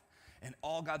life. And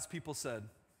all God's people said,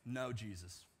 no,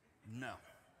 Jesus, no.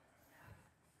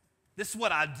 This is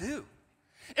what I do.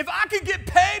 If I could get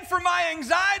paid for my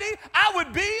anxiety, I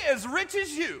would be as rich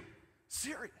as you.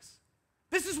 Serious.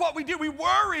 This is what we do. We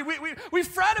worry. We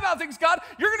fret about things. God,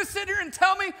 you're going to sit here and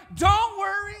tell me, don't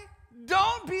worry.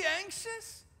 Don't be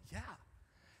anxious. Yeah.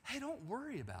 Hey, don't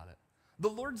worry about it. The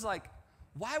Lord's like,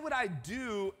 why would I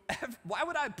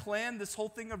plan this whole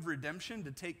thing of redemption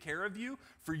to take care of you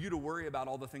for you to worry about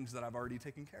all the things that I've already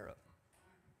taken care of?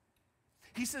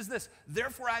 He says this,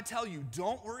 therefore I tell you,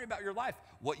 don't worry about your life,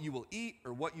 what you will eat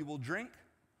or what you will drink,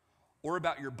 or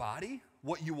about your body,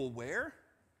 what you will wear.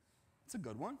 It's a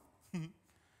good one.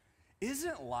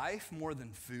 Isn't life more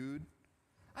than food?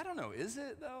 I don't know, is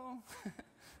it though?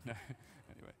 No.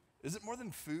 Anyway, is it more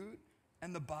than food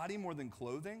and the body more than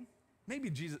clothing? Maybe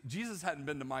Jesus hadn't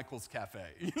been to Michael's Cafe.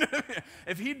 You know what I mean?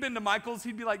 If he'd been to Michael's,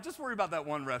 he'd be like, just worry about that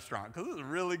one restaurant because this is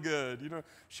really good. You know,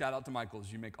 shout out to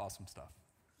Michael's. You make awesome stuff.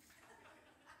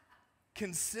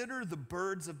 Consider the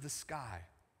birds of the sky.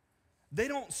 They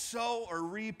don't sow or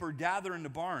reap or gather into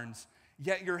barns,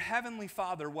 yet your heavenly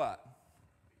Father what?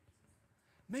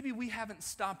 Maybe we haven't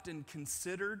stopped and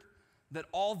considered that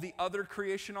all the other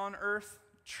creation on earth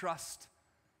trust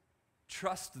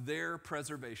their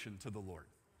preservation to the Lord.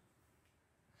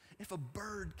 If a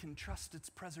bird can trust its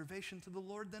preservation to the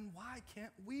Lord, then why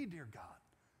can't we, dear God?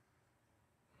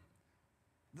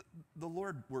 The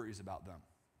Lord worries about them.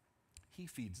 He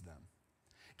feeds them.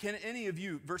 Can any of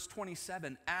you, verse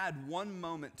 27, add one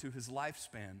moment to his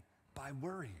lifespan by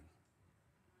worrying?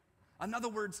 In other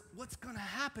words, what's going to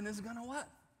happen is going to what?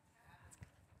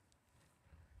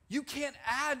 You can't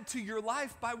add to your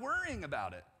life by worrying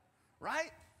about it,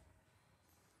 right?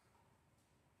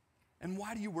 And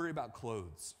why do you worry about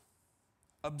clothes?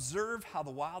 Observe how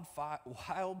the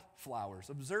wildflowers,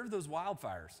 observe those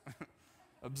wildfires.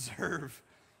 Observe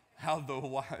how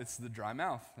it's the dry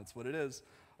mouth, that's what it is.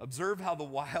 Observe how the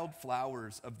wild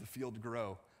flowers of the field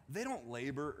grow. They don't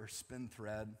labor or spin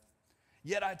thread.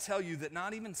 Yet I tell you that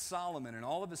not even Solomon in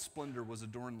all of his splendor was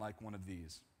adorned like one of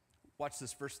these. Watch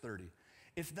this, verse 30.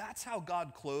 If that's how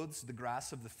God clothes the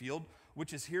grass of the field,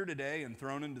 which is here today and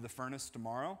thrown into the furnace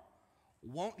tomorrow,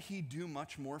 won't he do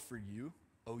much more for you,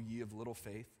 O ye of little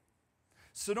faith?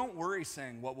 So don't worry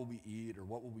saying, what will we eat, or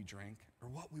what will we drink, or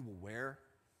what we will wear?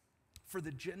 For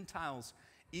the Gentiles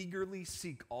eagerly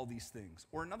seek all these things.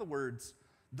 Or in other words,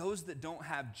 those that don't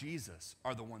have Jesus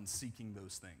are the ones seeking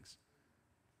those things.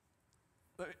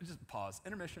 Just pause,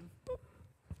 intermission. Boop.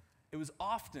 It was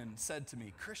often said to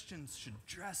me, Christians should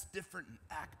dress different and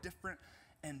act different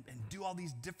and do all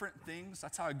these different things.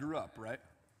 That's how I grew up, right?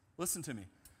 Listen to me.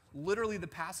 Literally the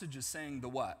passage is saying the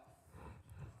what?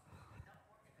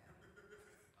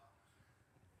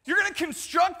 You're going to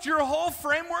construct your whole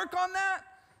framework on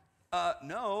that?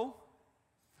 No.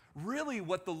 Really,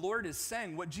 what the Lord is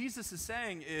saying, what Jesus is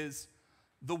saying is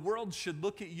the world should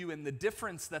look at you, and the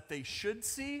difference that they should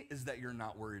see is that you're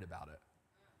not worried about it.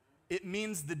 It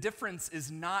means the difference is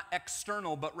not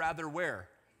external, but rather where?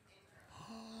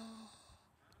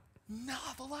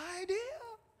 Novel idea.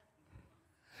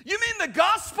 You mean the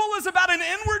gospel is about an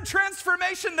inward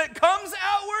transformation that comes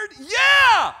outward?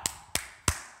 Yeah!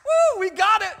 Woo, we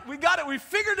got it. We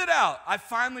figured it out. I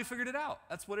finally figured it out.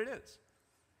 That's what it is.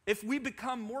 If we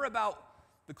become more about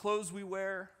the clothes we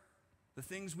wear, the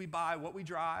things we buy, what we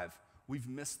drive, we've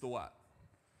missed the what?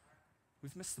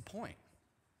 We've missed the point.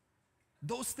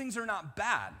 Those things are not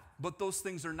bad, but those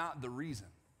things are not the reason.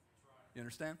 You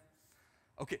understand?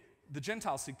 Okay, the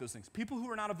Gentiles seek those things. People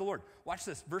who are not of the Lord. Watch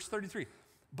this, verse 33.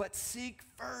 But seek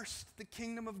first the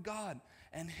kingdom of God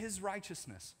and his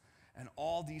righteousness, and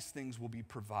all these things will be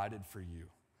provided for you.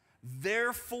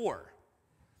 Therefore,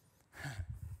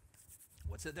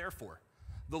 what's it there for?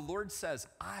 The Lord says,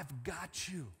 I've got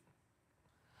you.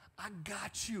 I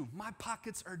got you. My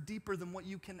pockets are deeper than what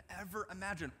you can ever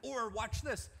imagine. Or, watch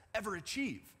this, ever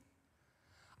achieve.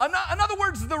 In other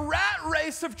words, the rat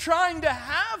race of trying to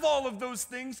have all of those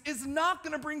things is not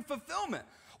going to bring fulfillment.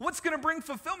 What's going to bring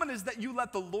fulfillment is that you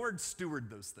let the Lord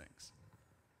steward those things.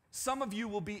 Some of you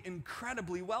will be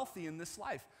incredibly wealthy in this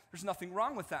life. There's nothing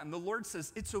wrong with that. And the Lord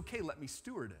says, it's okay, let me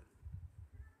steward it.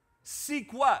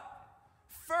 Seek what?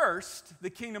 First, the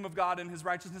kingdom of God and his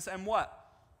righteousness, and what?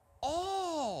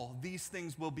 All these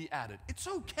things will be added. It's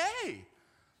okay.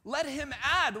 Let him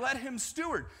add, let him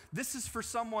steward. This is for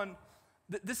someone,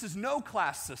 this is no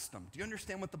class system. Do you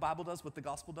understand what the Bible does, what the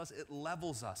gospel does? It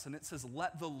levels us, and it says,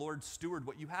 let the Lord steward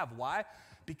what you have. Why?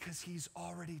 Because he's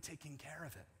already taking care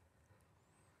of it.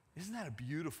 Isn't that a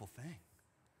beautiful thing?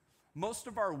 Most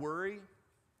of our worry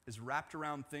is wrapped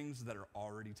around things that are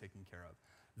already taken care of.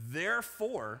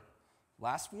 Therefore,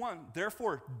 last one,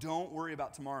 therefore, don't worry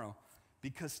about tomorrow,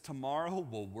 because tomorrow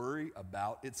will worry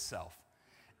about itself.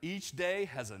 Each day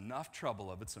has enough trouble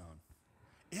of its own.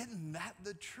 Isn't that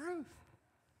the truth?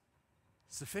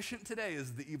 Sufficient today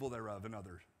is the evil thereof in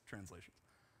other translations.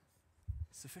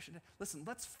 Sufficient. Listen,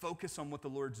 let's focus on what the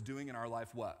Lord's doing in our life.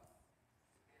 What?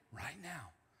 Right now.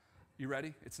 You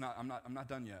ready? I'm not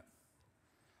done yet.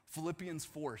 Philippians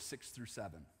 4, 6 through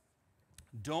 7.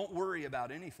 Don't worry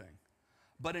about anything,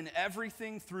 but in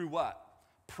everything through what?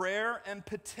 Prayer and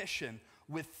petition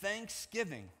with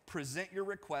thanksgiving, present your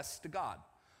requests to God.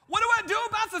 What do I do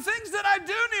about the things that I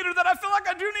do need or that I feel like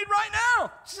I do need right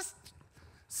now? Just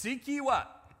seek ye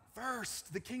what?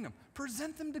 First, the kingdom.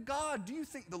 Present them to God. Do you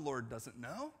think the Lord doesn't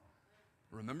know?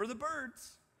 Remember the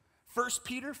birds. 1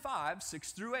 Peter 5,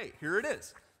 6 through 8. Here it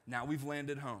is. Now we've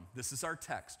landed home. This is our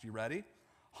text. You ready?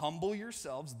 Humble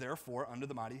yourselves, therefore, under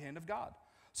the mighty hand of God,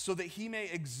 so that he may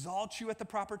exalt you at the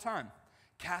proper time,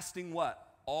 casting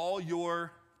what? All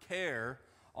your care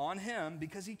on him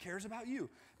because he cares about you.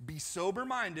 Be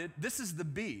sober-minded. This is the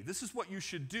be. This is what you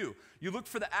should do. You look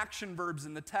for the action verbs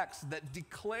in the text that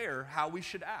declare how we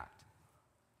should act.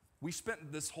 We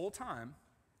spent this whole time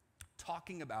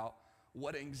talking about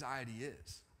what anxiety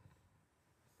is.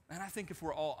 And I think if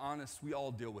we're all honest, we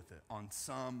all deal with it on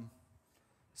some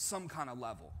kind of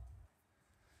level.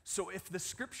 So if the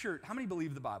scripture, how many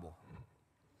believe the Bible?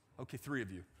 Okay, 3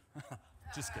 of you.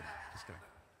 Just kidding.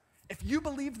 If you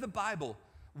believe the Bible,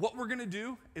 what we're going to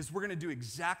do is we're going to do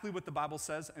exactly what the Bible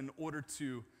says in order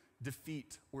to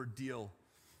defeat or deal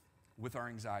with our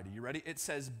anxiety. You ready? It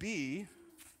says, be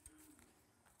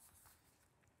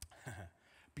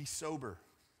sober,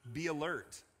 be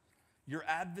alert. Your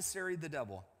adversary, the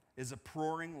devil, is a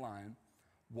roaring lion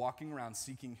walking around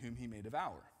seeking whom he may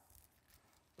devour.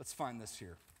 Let's find this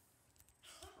here,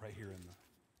 right here in the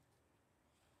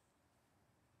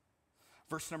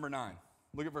verse number 9.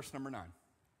 Look at verse number 9.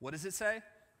 What does it say?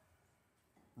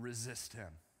 Resist him.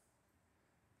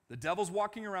 The devil's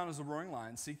walking around as a roaring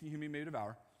lion, seeking whom he may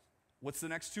devour. What's the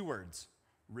next 2 words?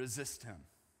 Resist him.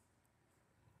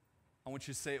 I want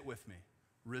you to say it with me.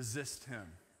 Resist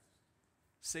him.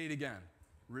 Say it again.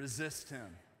 Resist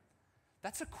him.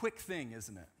 That's a quick thing,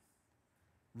 isn't it?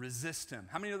 Resist him.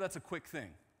 How many know that's a quick thing?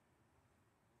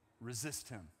 Resist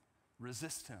him.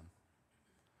 Resist him.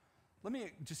 Let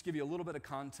me just give you a little bit of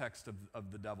context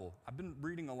of the devil. I've been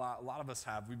reading a lot of us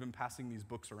have. We've been passing these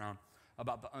books around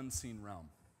about the unseen realm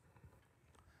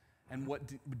and what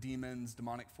demons,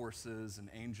 demonic forces, and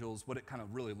angels, what it kind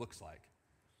of really looks like.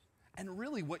 And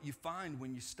really what you find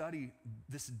when you study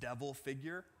this devil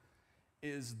figure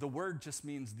is the word just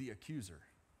means the accuser.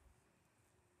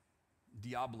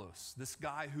 Diablos, this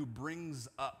guy who brings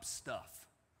up stuff.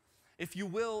 If you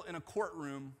will, in a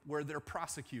courtroom where they're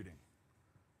prosecuting.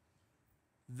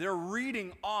 They're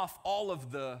reading off all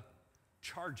of the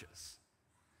charges.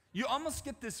 You almost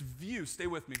get this view, stay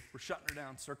with me, we're shutting her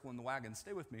down, circling the wagon,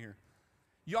 stay with me here.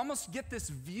 You almost get this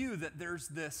view that there's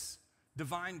this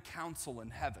divine council in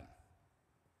heaven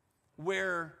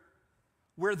where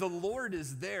the Lord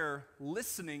is there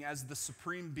listening as the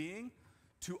supreme being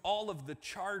to all of the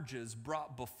charges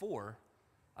brought before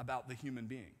about the human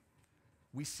being.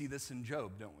 We see this in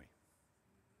Job, don't we?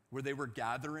 Where they were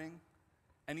gathering,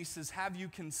 and he says, have you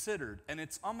considered? And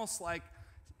it's almost like,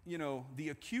 the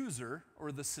accuser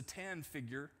or the Satan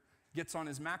figure gets on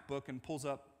his MacBook and pulls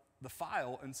up the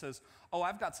file and says, oh,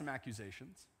 I've got some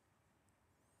accusations.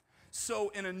 So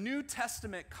in a New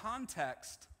Testament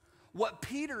context, what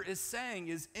Peter is saying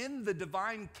is in the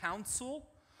divine council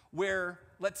where,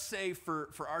 let's say for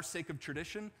our sake of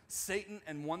tradition, Satan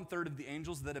and 1/3 of the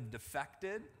angels that have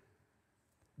defected,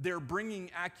 they're bringing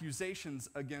accusations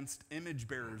against image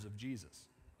bearers of Jesus.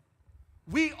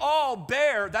 We all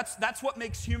bear, that's what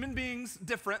makes human beings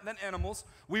different than animals.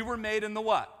 We were made in the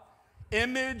what?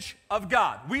 Image of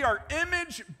God. We are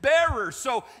image bearers.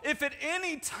 So if at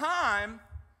any time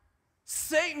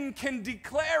Satan can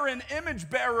declare an image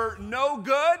bearer no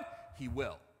good, he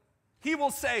will. He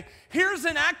will say, here's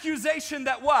an accusation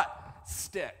that what?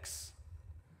 Sticks.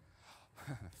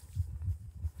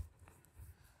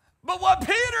 But what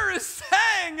Peter is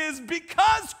saying is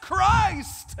because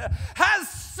Christ has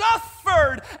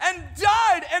suffered and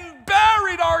died and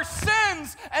buried our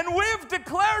sins and we've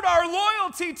declared our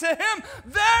loyalty to him,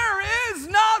 there is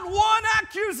not one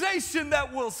accusation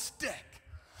that will stick.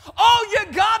 All you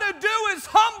gotta do is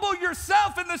humble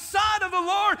yourself in the sight of the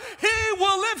Lord. He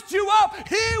will lift you up.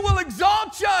 He will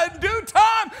exalt you in due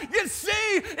time. You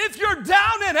see, if you're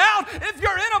down and out, if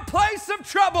you're in a place of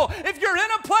trouble, if you're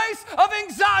in a place of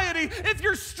anxiety, if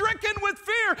you're stricken with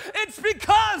fear, it's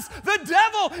because the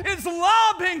devil is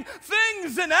lobbing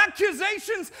things and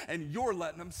accusations and you're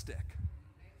letting them stick.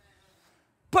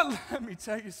 But let me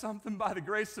tell you something, by the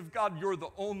grace of God, you're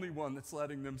the only one that's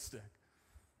letting them stick.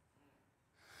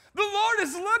 The Lord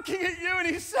is looking at you and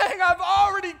he's saying, I've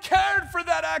already cared for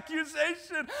that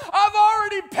accusation. I've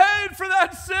already paid for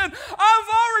that sin. I've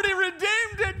already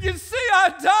redeemed it. You see, I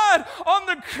died on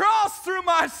the cross through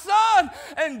my son.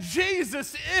 And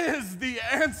Jesus is the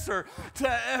answer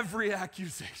to every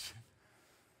accusation.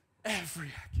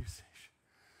 Every accusation.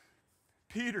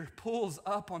 Peter pulls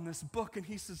up on this book and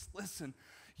he says, listen,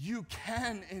 you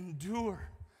can endure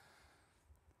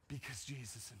because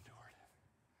Jesus endured.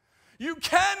 You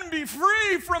can be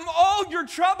free from all your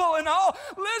trouble and all.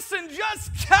 Listen,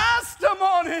 just cast them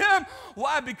on him.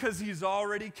 Why? Because he's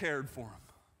already cared for them.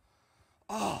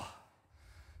 Oh,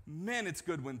 Man, it's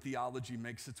good when theology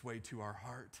makes its way to our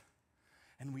heart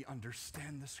and we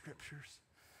understand the scriptures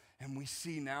and we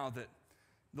see now that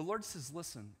the Lord says,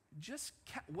 listen, just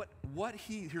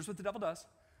here's what the devil does.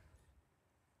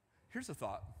 Here's a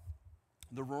thought.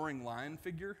 The roaring lion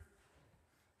figure.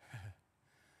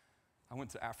 I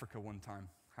went to Africa one time,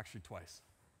 actually twice.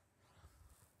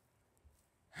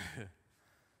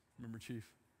 Remember, Chief?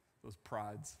 Those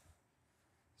prides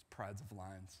of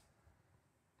lions.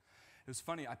 It was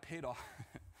funny, I paid off,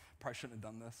 probably shouldn't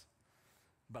have done this,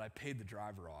 but I paid the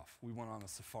driver off. We went on a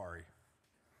safari.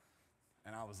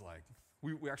 And I was like,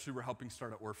 we actually were helping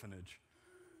start an orphanage.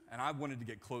 And I wanted to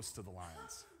get close to the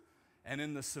lions. And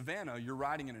in the savannah, you're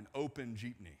riding in an open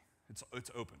jeepney.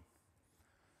 It's open.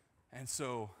 And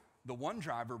so the one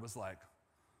driver was like,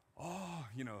 oh,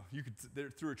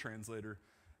 through a translator,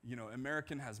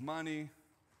 American has money.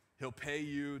 He'll pay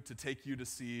you to take you to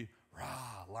see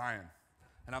lion.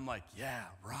 And I'm like, yeah,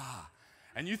 rah.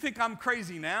 And you think I'm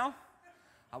crazy now?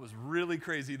 I was really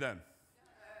crazy then.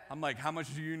 I'm like, how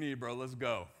much do you need, bro? Let's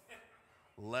go.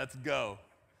 Let's go.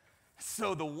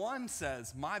 So the one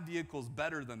says, my vehicle's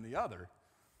better than the other.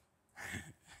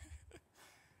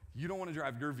 You don't want to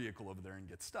drive your vehicle over there and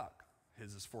get stuck.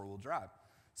 His is 4-wheel drive.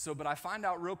 But I find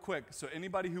out real quick, so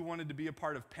anybody who wanted to be a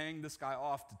part of paying this guy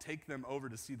off to take them over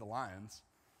to see the lions,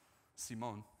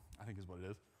 Simone, I think is what it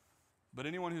is, but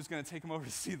anyone who's going to take him over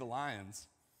to see the lions,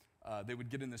 they would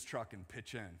get in this truck and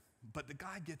pitch in. But the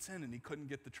guy gets in and he couldn't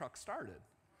get the truck started.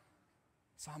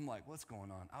 So I'm like, what's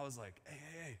going on? I was like,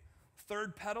 hey,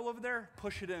 third pedal over there,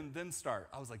 push it in, then start.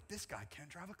 I was like, this guy can't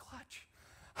drive a clutch.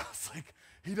 I was like,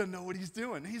 he doesn't know what he's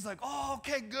doing. He's like, oh,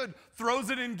 okay, good. Throws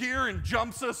it in gear and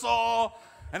jumps us all.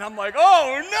 And I'm like,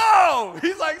 oh, no.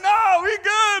 He's like, no, we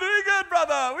good,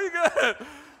 brother, we good.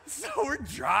 So we're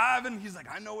driving. He's like,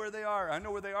 I know where they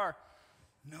are.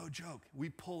 No joke. We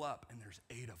pull up, and there's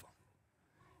 8 of them.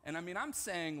 And I mean, I'm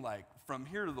saying, like, from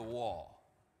here to the wall,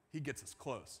 he gets us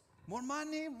close. More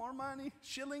money,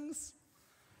 shillings.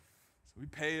 So we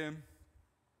pay him.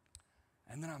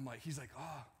 And then I'm like, he's like,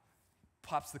 oh,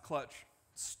 pops the clutch,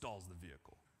 stalls the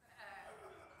vehicle.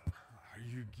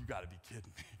 You got to be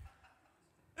kidding me.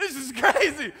 This is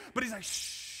crazy. But he's like,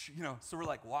 shh, so we're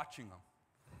like watching them.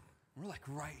 We're like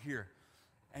right here.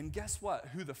 And guess what?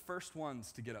 Who the first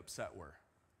ones to get upset were?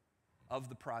 Of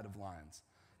the pride of lions.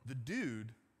 The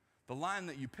dude, the lion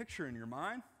that you picture in your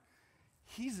mind,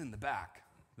 he's in the back,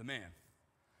 the man.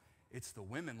 It's the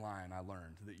women lion I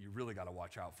learned that you really got to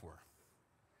watch out for.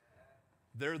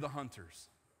 They're the hunters.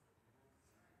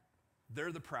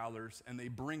 They're the prowlers, and they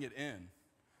bring it in.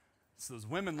 It's those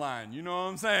women lion, you know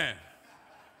what I'm saying?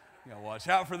 You got to watch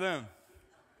out for them.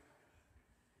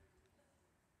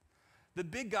 The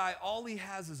big guy, all he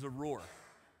has is a roar.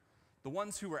 The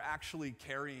ones who were actually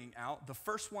carrying out, the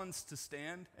first ones to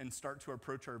stand and start to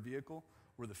approach our vehicle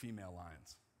were the female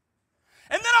lions.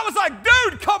 And then I was like,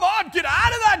 dude, come on, get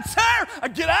out of that chair.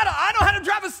 I know how to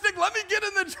drive a stick. Let me get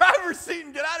in the driver's seat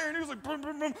and get out of here. And he was like, boom,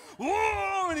 boom, boom.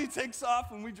 Whoa, and he takes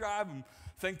off and we drive. And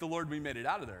thank the Lord we made it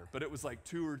out of there. But it was like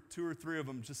two or three of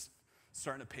them just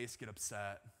starting to pace, get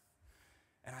upset.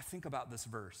 And I think about this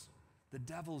verse. The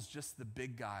devil's just the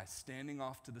big guy standing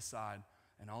off to the side,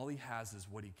 and all he has is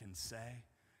what he can say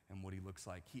and what he looks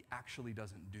like. He actually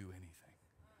doesn't do anything.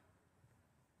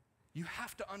 You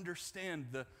have to understand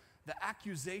the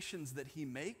accusations that he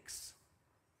makes,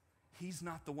 he's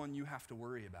not the one you have to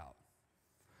worry about.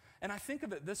 And I think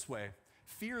of it this way.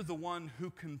 Fear the one who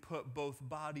can put both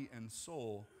body and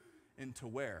soul into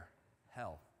where?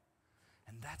 Hell.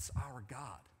 And that's our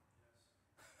God.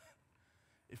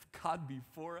 If God be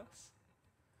for us,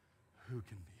 who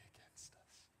can be against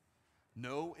us?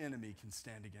 No enemy can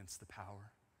stand against the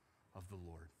power of the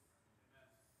Lord.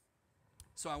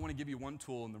 So I want to give you one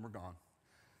tool and then we're gone.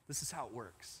 This is how it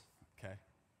works, okay?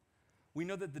 We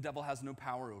know that the devil has no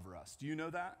power over us. Do you know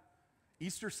that?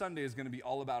 Easter Sunday is going to be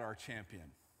all about our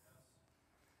champion.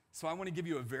 So I want to give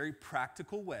you a very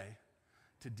practical way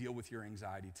to deal with your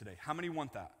anxiety today. How many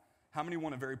want that? How many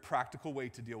want a very practical way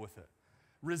to deal with it?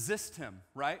 Resist him,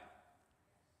 right?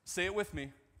 Say it with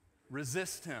me.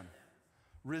 Resist him.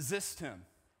 Resist him.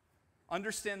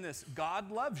 Understand this.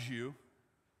 God loves you.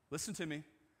 Listen to me.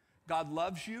 God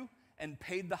loves you and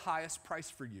paid the highest price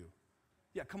for you.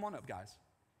 Yeah, come on up, guys.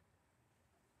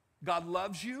 God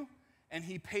loves you and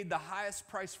he paid the highest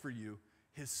price for you,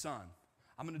 his son.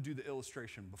 I'm going to do the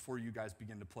illustration before you guys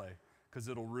begin to play because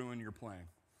it'll ruin your playing.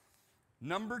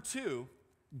 Number 2,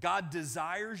 God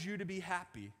desires you to be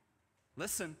happy.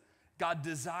 Listen, God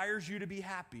desires you to be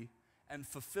happy and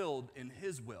fulfilled in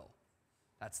his will.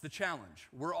 That's the challenge.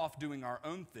 We're off doing our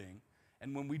own thing,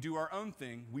 and when we do our own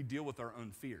thing, we deal with our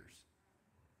own fears.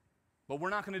 But we're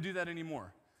not going to do that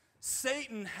anymore.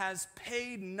 Satan has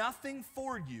paid nothing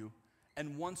for you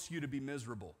and wants you to be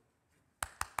miserable.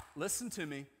 Listen to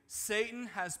me. Satan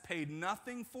has paid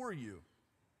nothing for you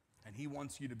and he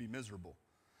wants you to be miserable.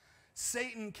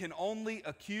 Satan can only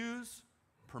accuse,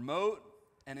 promote,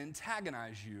 and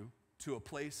antagonize you to a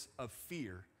place of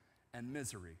fear and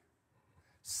misery.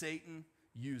 Satan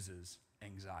uses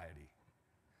anxiety.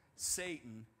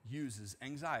 Satan uses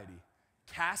anxiety.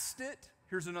 Cast it.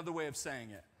 Here's another way of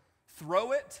saying it.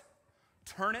 Throw it,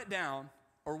 turn it down,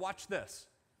 or watch this.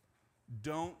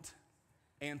 Don't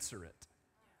answer it.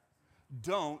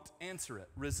 Don't answer it.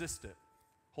 Resist it.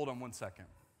 Hold on one second.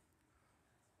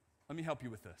 Let me help you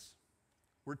with this.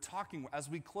 We're talking, as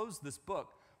we close this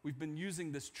book, we've been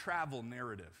using this travel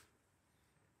narrative,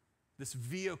 this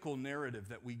vehicle narrative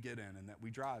that we get in and that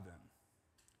we drive in,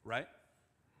 right?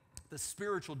 The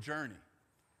spiritual journey.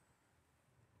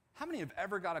 How many have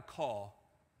ever got a call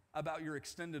about your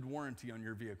extended warranty on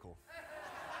your vehicle?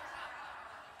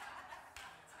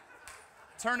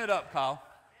 Turn it up, Kyle.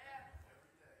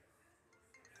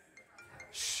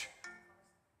 Shh.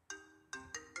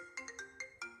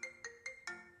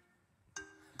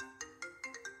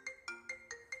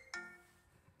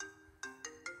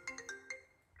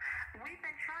 We've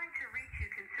been trying to reach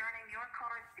you concerning your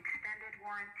car's extended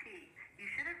warranty. You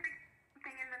should have received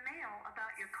something in the mail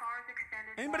about your car's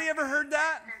extended Anybody warranty. ever heard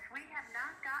that? Since we have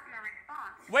not gotten a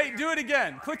response. Wait, do it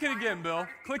again. Click it again, Bill.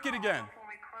 Click it again. Before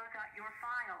we close out your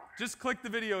file. Just click the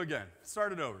video again.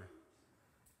 Start it over.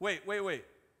 Wait.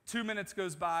 2 minutes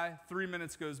goes by. 3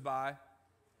 minutes goes by.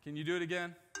 Can you do it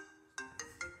again?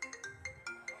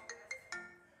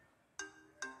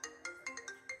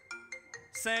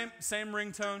 Same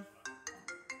ringtone.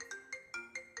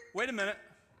 Wait a minute.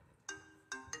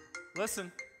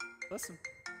 Listen. We've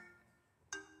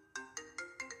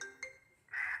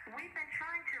been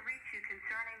trying to reach you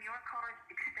concerning your car's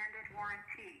extended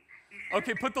warranty. You should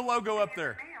Okay, put the logo up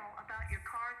there. mail about your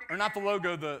car's Or not the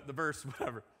logo, the verse,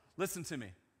 whatever. Listen to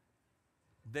me.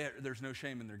 There's no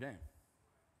shame in their game.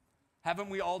 Haven't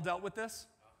we all dealt with this?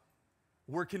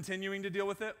 We're continuing to deal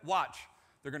with it. Watch.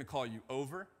 They're going to call you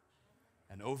over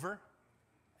and over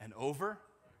and over.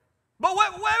 But wait.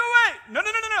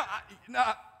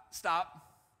 No.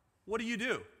 Stop. What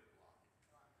do?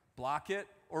 Block it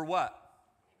or what?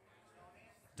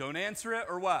 Don't answer it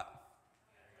or what?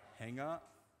 Hang up.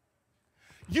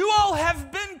 You all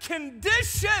have been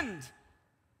conditioned.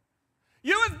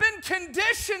 You have been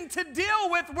conditioned to deal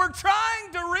with, we're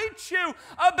trying to reach you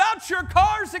about your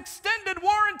car's extended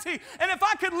warranty. And if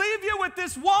I could leave you with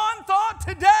this one thought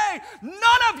today,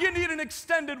 none of you need an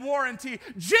extended warranty.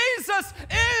 Jesus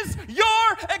is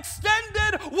your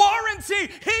extended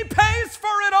warranty. He pays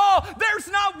for it all. There's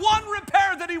not one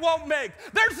repair that he won't make.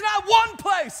 There's not one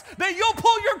place that you'll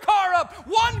pull your car up,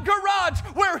 one garage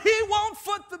where he won't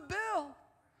foot the bill.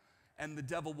 And the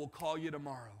devil will call you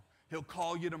tomorrow. He'll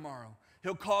call you tomorrow.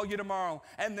 He'll call you tomorrow,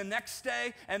 and the next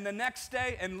day, and the next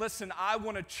day. And listen, I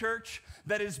want a church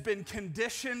that has been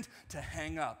conditioned to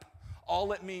hang up.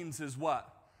 All it means is what?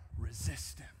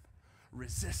 Resist him.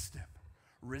 Resist him.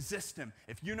 Resist him.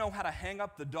 If you know how to hang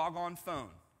up the doggone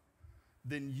phone,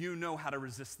 then you know how to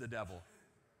resist the devil.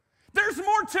 There's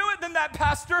more to it than that,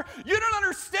 Pastor. You don't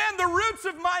understand the roots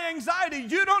of my anxiety.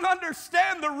 You don't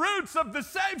understand the roots of the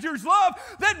Savior's love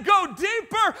that go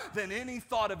deeper than any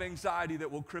thought of anxiety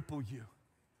that will cripple you.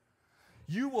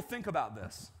 You will think about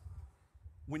this.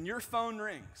 When your phone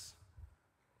rings,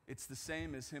 it's the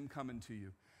same as him coming to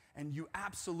you. And you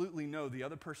absolutely know the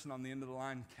other person on the end of the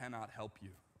line cannot help you.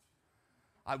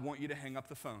 I want you to hang up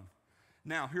the phone.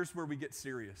 Now, here's where we get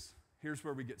serious. Here's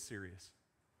where we get serious.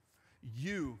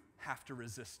 You have to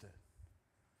resist it.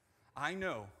 I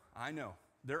know.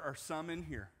 There are some in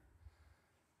here.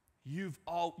 You've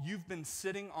been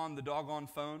sitting on the doggone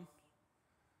phone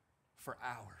for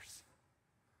hours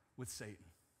with Satan.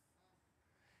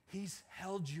 He's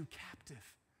held you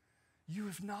captive. You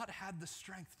have not had the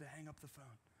strength to hang up the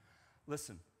phone.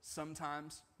 Listen,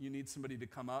 sometimes you need somebody to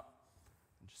come up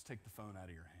and just take the phone out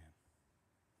of your hand.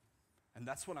 And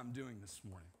that's what I'm doing this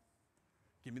morning.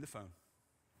 Give me the phone.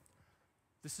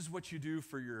 This is what you do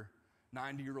for your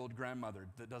 90-year-old grandmother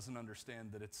that doesn't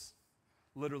understand that it's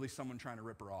literally someone trying to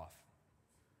rip her off.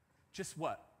 Just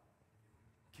what?